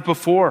didn't have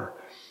before.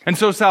 And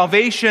so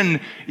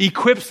salvation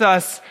equips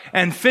us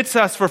and fits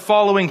us for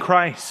following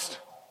Christ.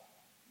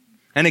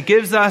 And it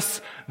gives us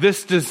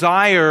this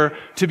desire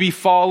to be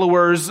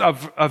followers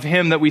of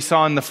him that we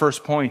saw in the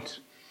first point.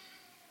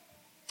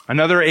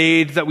 Another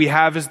aid that we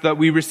have is that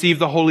we receive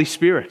the Holy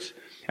Spirit.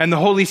 And the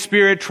Holy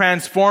Spirit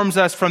transforms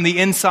us from the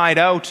inside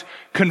out,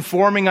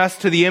 conforming us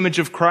to the image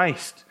of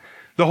Christ.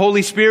 The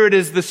Holy Spirit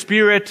is the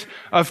Spirit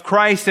of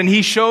Christ, and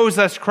He shows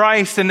us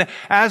Christ. And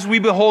as we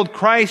behold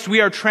Christ, we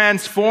are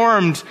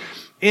transformed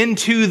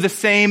into the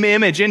same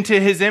image, into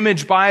His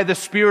image by the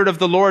Spirit of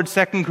the Lord,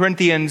 2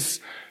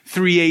 Corinthians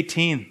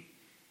 3:18.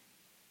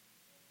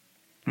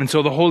 And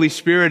so the Holy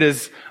Spirit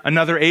is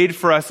another aid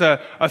for us.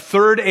 A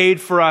third aid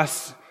for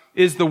us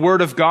is the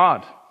Word of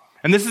God.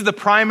 And this is the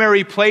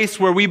primary place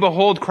where we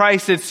behold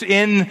Christ. It's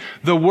in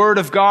the Word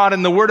of God,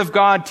 and the Word of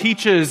God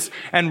teaches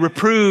and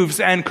reproves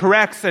and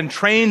corrects and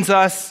trains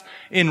us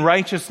in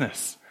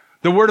righteousness.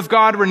 The Word of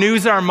God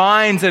renews our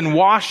minds and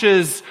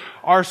washes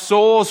our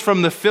souls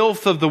from the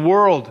filth of the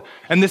world.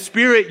 And the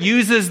Spirit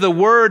uses the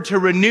Word to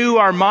renew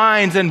our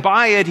minds, and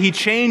by it He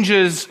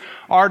changes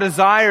our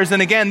desires.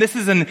 And again, this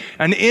is an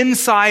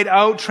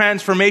inside-out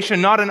transformation,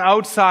 not an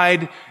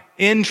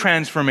outside-in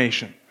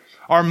transformation.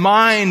 Our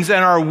minds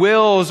and our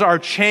wills are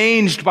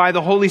changed by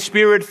the Holy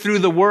Spirit through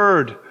the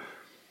Word.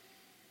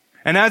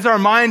 And as our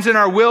minds and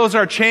our wills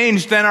are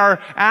changed, then our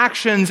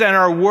actions and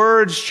our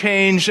words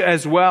change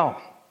as well.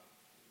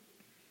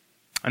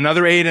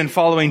 Another aid in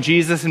following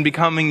Jesus and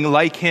becoming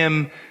like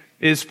Him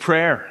is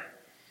prayer.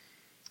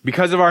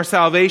 Because of our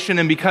salvation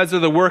and because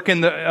of the work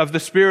of the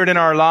Spirit in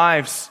our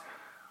lives,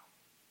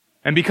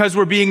 and because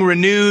we're being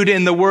renewed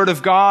in the Word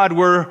of God,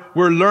 we're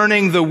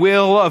learning the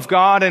will of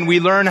God, and we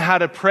learn how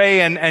to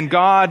pray, and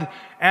God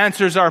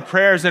answers our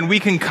prayers, and we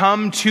can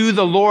come to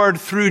the Lord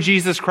through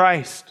Jesus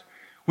Christ.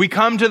 We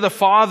come to the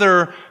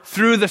Father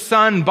through the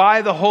Son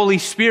by the Holy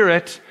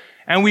Spirit,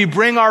 and we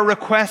bring our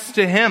requests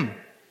to Him.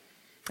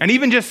 And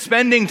even just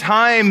spending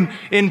time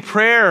in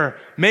prayer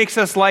makes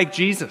us like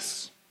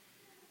Jesus.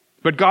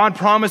 But God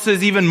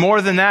promises even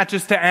more than that,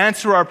 just to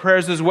answer our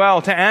prayers as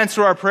well, to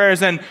answer our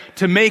prayers and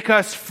to make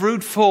us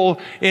fruitful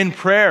in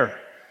prayer.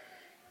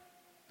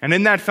 And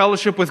in that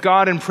fellowship with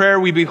God in prayer,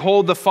 we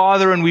behold the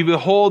Father and we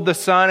behold the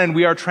Son, and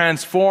we are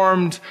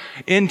transformed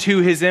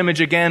into His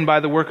image again by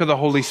the work of the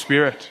Holy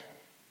Spirit.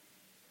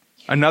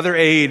 Another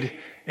aid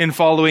in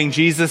following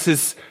Jesus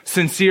is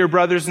sincere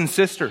brothers and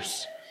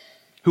sisters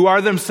who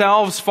are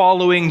themselves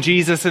following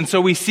Jesus, and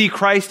so we see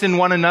Christ in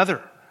one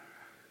another.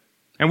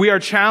 And we are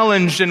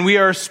challenged and we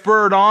are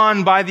spurred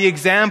on by the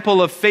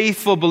example of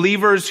faithful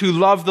believers who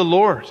love the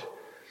Lord.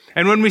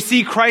 And when we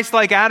see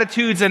Christ-like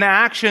attitudes and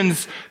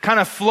actions kind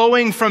of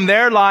flowing from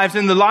their lives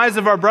in the lives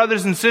of our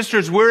brothers and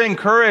sisters, we're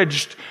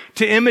encouraged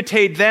to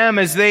imitate them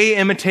as they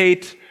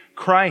imitate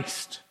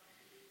Christ.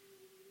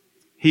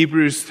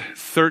 Hebrews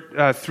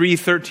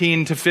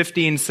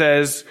 3:13-15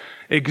 says,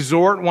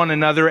 "Exhort one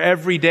another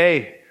every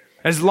day,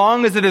 as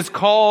long as it is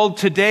called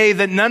today,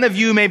 that none of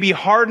you may be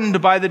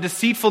hardened by the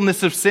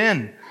deceitfulness of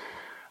sin.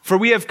 For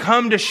we have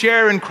come to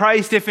share in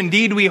Christ if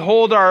indeed we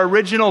hold our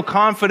original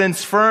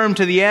confidence firm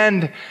to the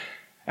end.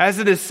 As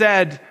it is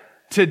said,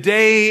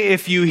 today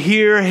if you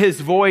hear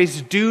His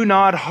voice, do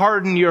not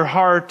harden your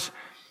heart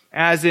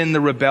as in the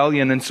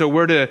rebellion." And so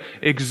we're to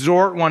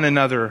exhort one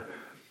another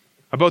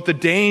about the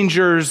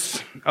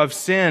dangers of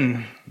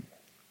sin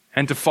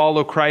and to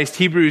follow Christ.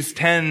 Hebrews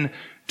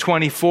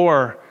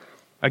 10:24.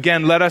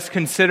 Again, let us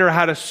consider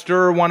how to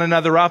stir one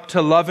another up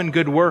to love and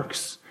good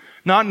works,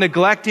 not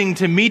neglecting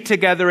to meet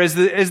together as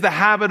the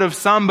habit of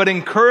some, but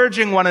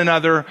encouraging one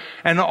another,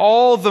 and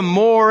all the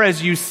more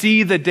as you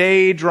see the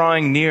day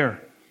drawing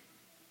near.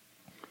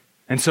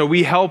 And so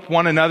we help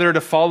one another to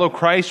follow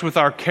Christ with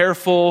our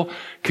careful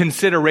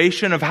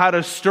consideration of how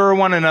to stir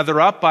one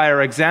another up by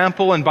our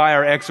example and by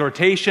our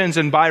exhortations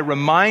and by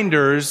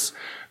reminders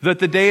that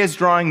the day is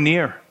drawing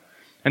near.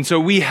 And so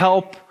we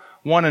help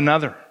one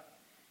another.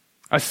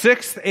 A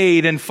sixth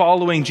aid in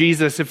following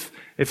Jesus,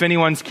 if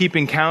anyone's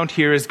keeping count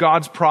here, is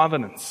God's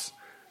providence.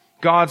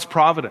 God's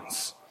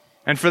providence.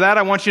 And for that,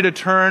 I want you to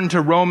turn to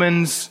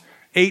Romans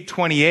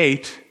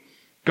 8:28.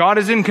 God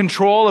is in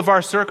control of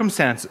our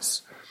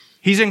circumstances.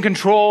 He's in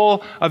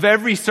control of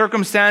every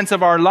circumstance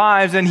of our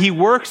lives, and He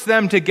works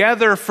them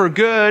together for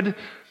good.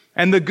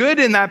 And the good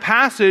in that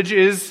passage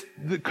is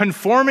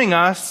conforming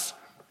us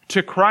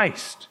to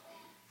Christ.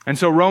 And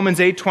so Romans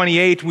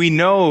 8:28, we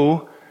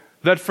know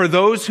that for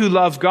those who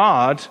love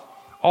God,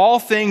 all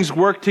things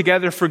work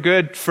together for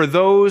good for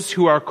those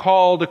who are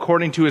called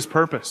according to His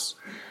purpose.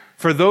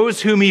 For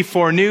those whom He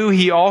foreknew,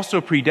 He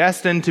also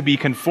predestined to be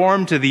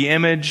conformed to the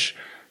image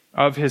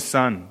of His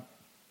Son.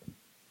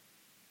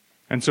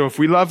 And so if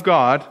we love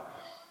God,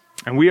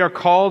 and we are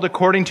called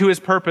according to His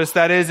purpose,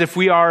 that is, if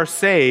we are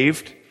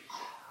saved,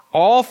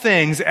 all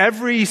things,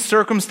 every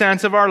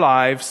circumstance of our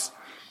lives,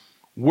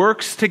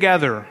 works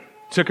together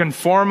to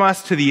conform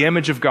us to the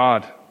image of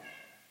God,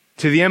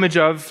 to the image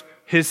of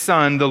His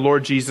Son, the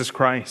Lord Jesus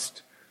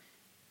Christ.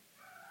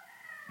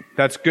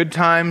 That's good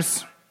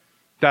times,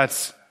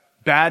 that's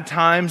bad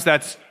times,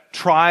 that's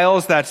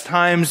trials, that's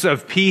times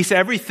of peace.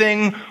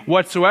 Everything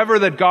whatsoever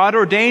that God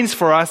ordains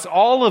for us,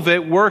 all of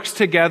it works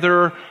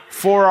together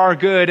for our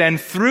good. And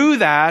through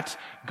that,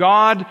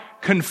 God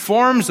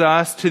conforms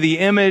us to the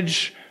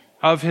image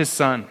of His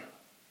Son.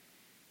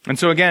 And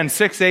so again,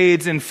 6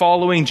 aids in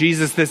following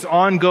Jesus, this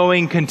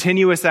ongoing,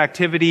 continuous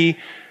activity.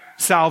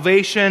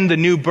 salvation, the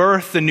new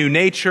birth, the new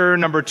nature.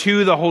 Number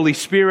 2, the Holy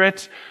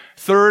Spirit.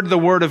 3rd, the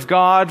Word of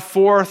God.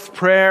 4th,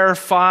 prayer.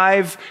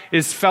 5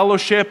 is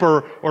fellowship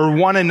or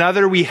one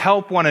another. We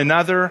help one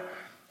another.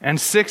 And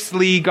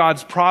 6thly,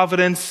 God's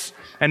providence.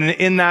 And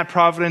in that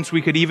providence,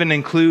 we could even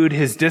include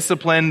His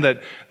discipline,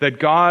 that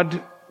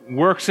God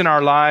works in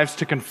our lives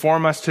to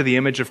conform us to the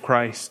image of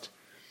Christ.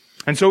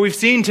 And so we've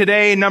seen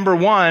today, number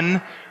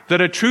 1, that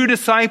a true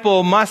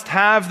disciple must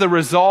have the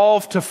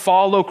resolve to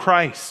follow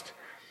Christ.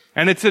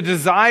 And it's a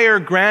desire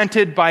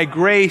granted by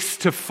grace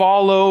to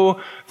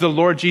follow the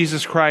Lord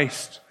Jesus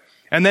Christ.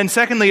 And then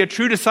secondly, a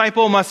true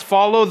disciple must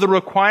follow the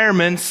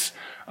requirements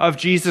of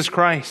Jesus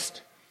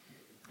Christ.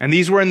 And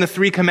these were in the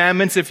 3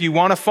 commandments. If you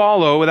want to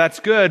follow, that's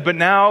good. But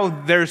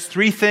now there's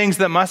 3 things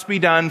that must be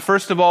done.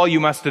 First of all, you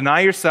must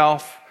deny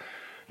yourself.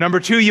 Number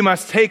 2, you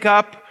must take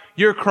up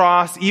your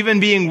cross,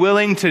 even being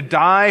willing to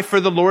die for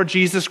the Lord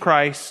Jesus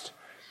Christ.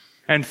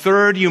 And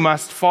 3rd, you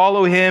must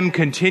follow Him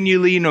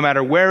continually, no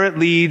matter where it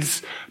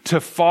leads,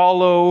 to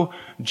follow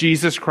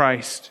Jesus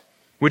Christ,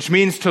 which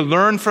means to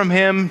learn from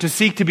Him, to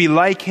seek to be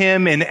like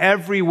Him in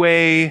every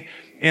way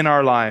in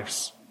our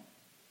lives.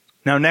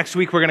 Now, next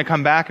week, we're going to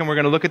come back and we're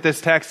going to look at this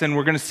text and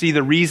we're going to see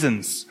the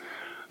reasons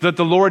that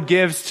the Lord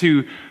gives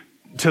to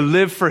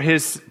live for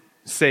His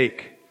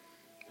sake.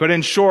 But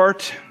in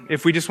short,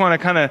 if we just want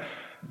to kind of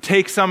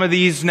take some of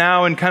these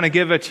now and kind of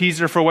give a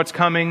teaser for what's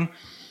coming,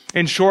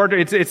 in short,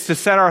 it's to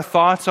set our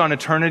thoughts on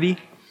eternity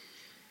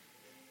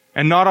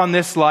and not on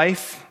this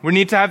life. We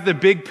need to have the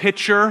big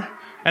picture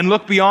and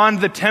look beyond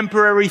the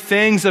temporary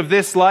things of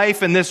this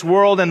life and this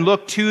world and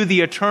look to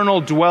the eternal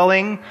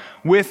dwelling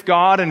with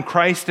God and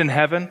Christ in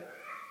heaven.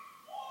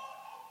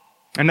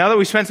 And now that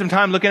we spent some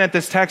time looking at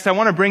this text, I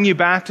want to bring you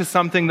back to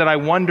something that I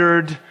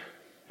wondered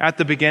at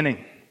the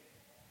beginning.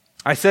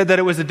 I said that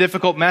it was a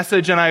difficult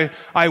message, and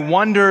I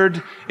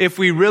wondered if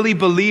we really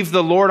believe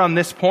the Lord on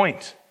this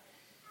point.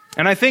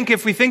 And I think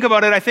if we think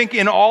about it, I think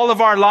in all of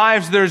our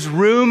lives, there's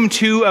room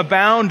to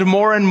abound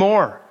more and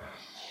more.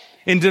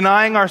 In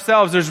denying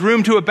ourselves, there's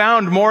room to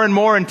abound more and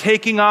more in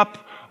taking up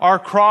our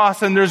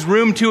cross, and there's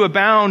room to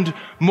abound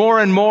more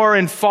and more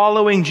in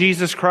following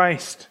Jesus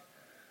Christ.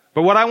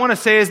 But what I want to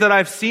say is that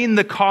I've seen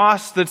the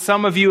cost that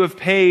some of you have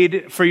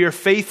paid for your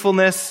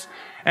faithfulness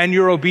and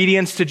your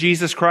obedience to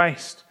Jesus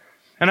Christ.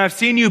 And I've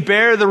seen you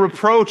bear the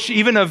reproach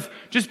even of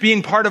just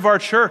being part of our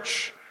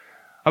church,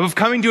 of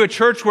coming to a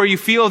church where you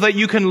feel that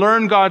you can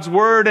learn God's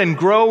word and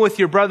grow with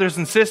your brothers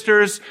and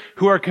sisters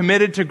who are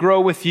committed to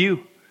grow with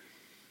you.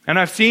 And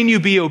I've seen you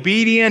be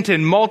obedient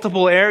in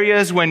multiple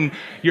areas when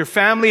your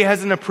family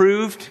hasn't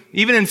approved,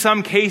 even in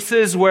some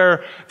cases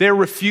where they're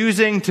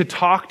refusing to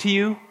talk to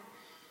you.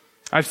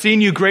 I've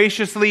seen you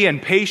graciously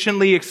and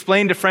patiently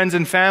explain to friends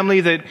and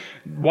family that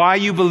why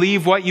you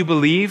believe what you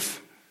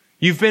believe.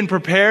 You've been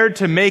prepared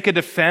to make a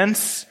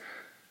defense.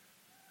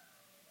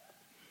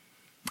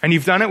 And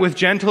you've done it with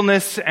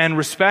gentleness and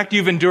respect.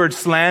 You've endured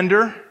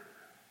slander.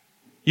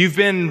 You've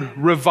been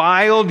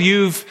reviled.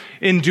 You've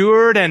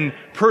endured and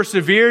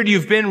persevered.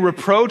 You've been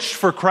reproached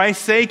for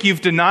Christ's sake.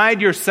 You've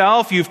denied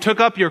yourself. You've took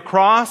up your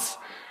cross.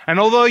 And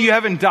although you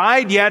haven't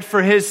died yet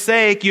for His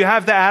sake, you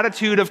have the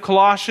attitude of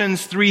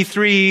Colossians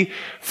 3:3,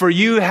 for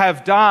you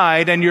have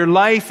died and your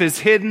life is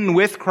hidden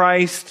with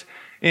Christ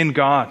in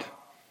God.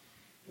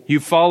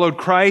 You've followed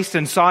Christ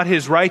and sought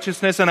His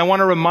righteousness, and I want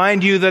to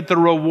remind you that the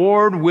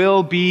reward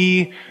will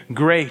be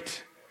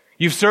great.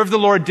 You've served the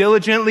Lord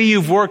diligently.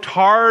 You've worked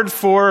hard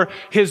for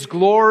His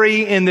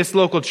glory in this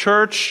local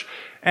church,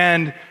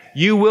 and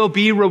you will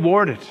be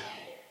rewarded.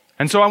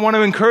 And so I want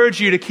to encourage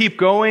you to keep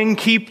going,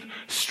 keep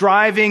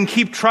striving,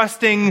 keep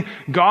trusting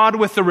God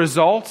with the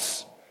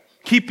results.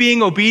 Keep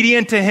being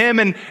obedient to Him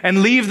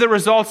and leave the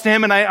results to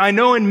Him. And I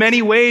know in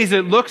many ways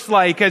it looks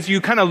like, as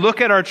you kind of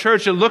look at our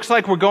church, it looks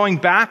like we're going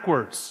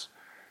backwards.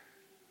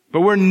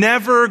 But we're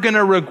never going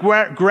to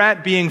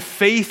regret being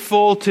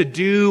faithful to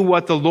do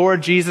what the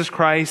Lord Jesus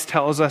Christ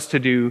tells us to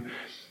do.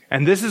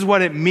 And this is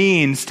what it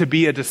means to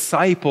be a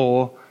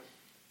disciple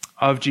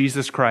of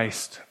Jesus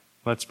Christ.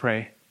 Let's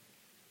pray.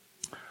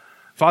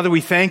 Father,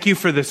 we thank You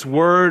for this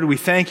word. We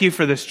thank You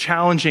for this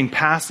challenging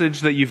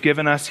passage that You've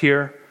given us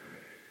here.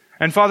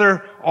 And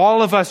Father,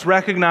 all of us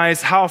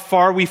recognize how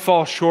far we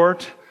fall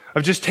short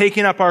of just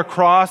taking up our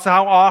cross,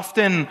 how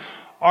often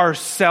our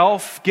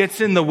self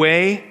gets in the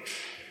way,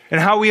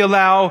 and how we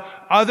allow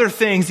other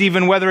things,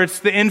 even whether it's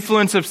the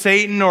influence of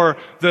Satan or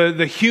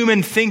the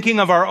human thinking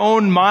of our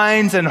own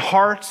minds and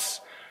hearts,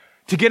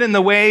 to get in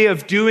the way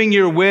of doing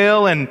Your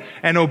will and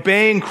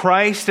obeying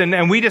Christ.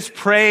 And we just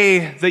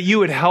pray that You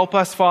would help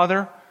us,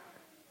 Father.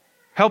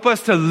 Help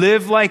us to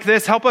live like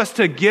this. Help us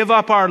to give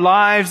up our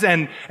lives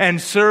and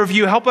serve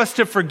You. Help us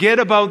to forget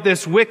about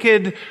this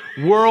wicked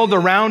world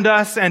around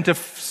us and to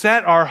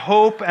set our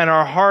hope and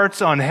our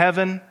hearts on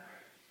heaven.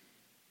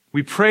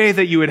 We pray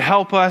that You would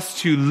help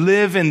us to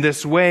live in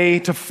this way,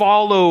 to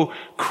follow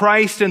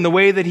Christ in the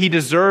way that He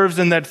deserves,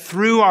 and that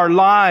through our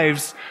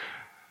lives,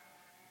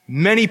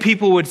 many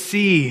people would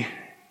see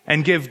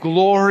and give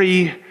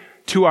glory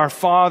to our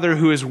Father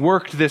who has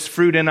worked this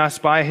fruit in us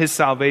by his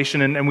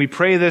salvation. And we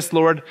pray this,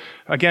 Lord,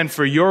 again,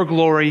 for your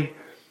glory.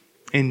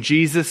 In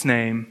Jesus'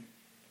 name,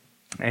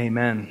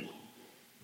 amen.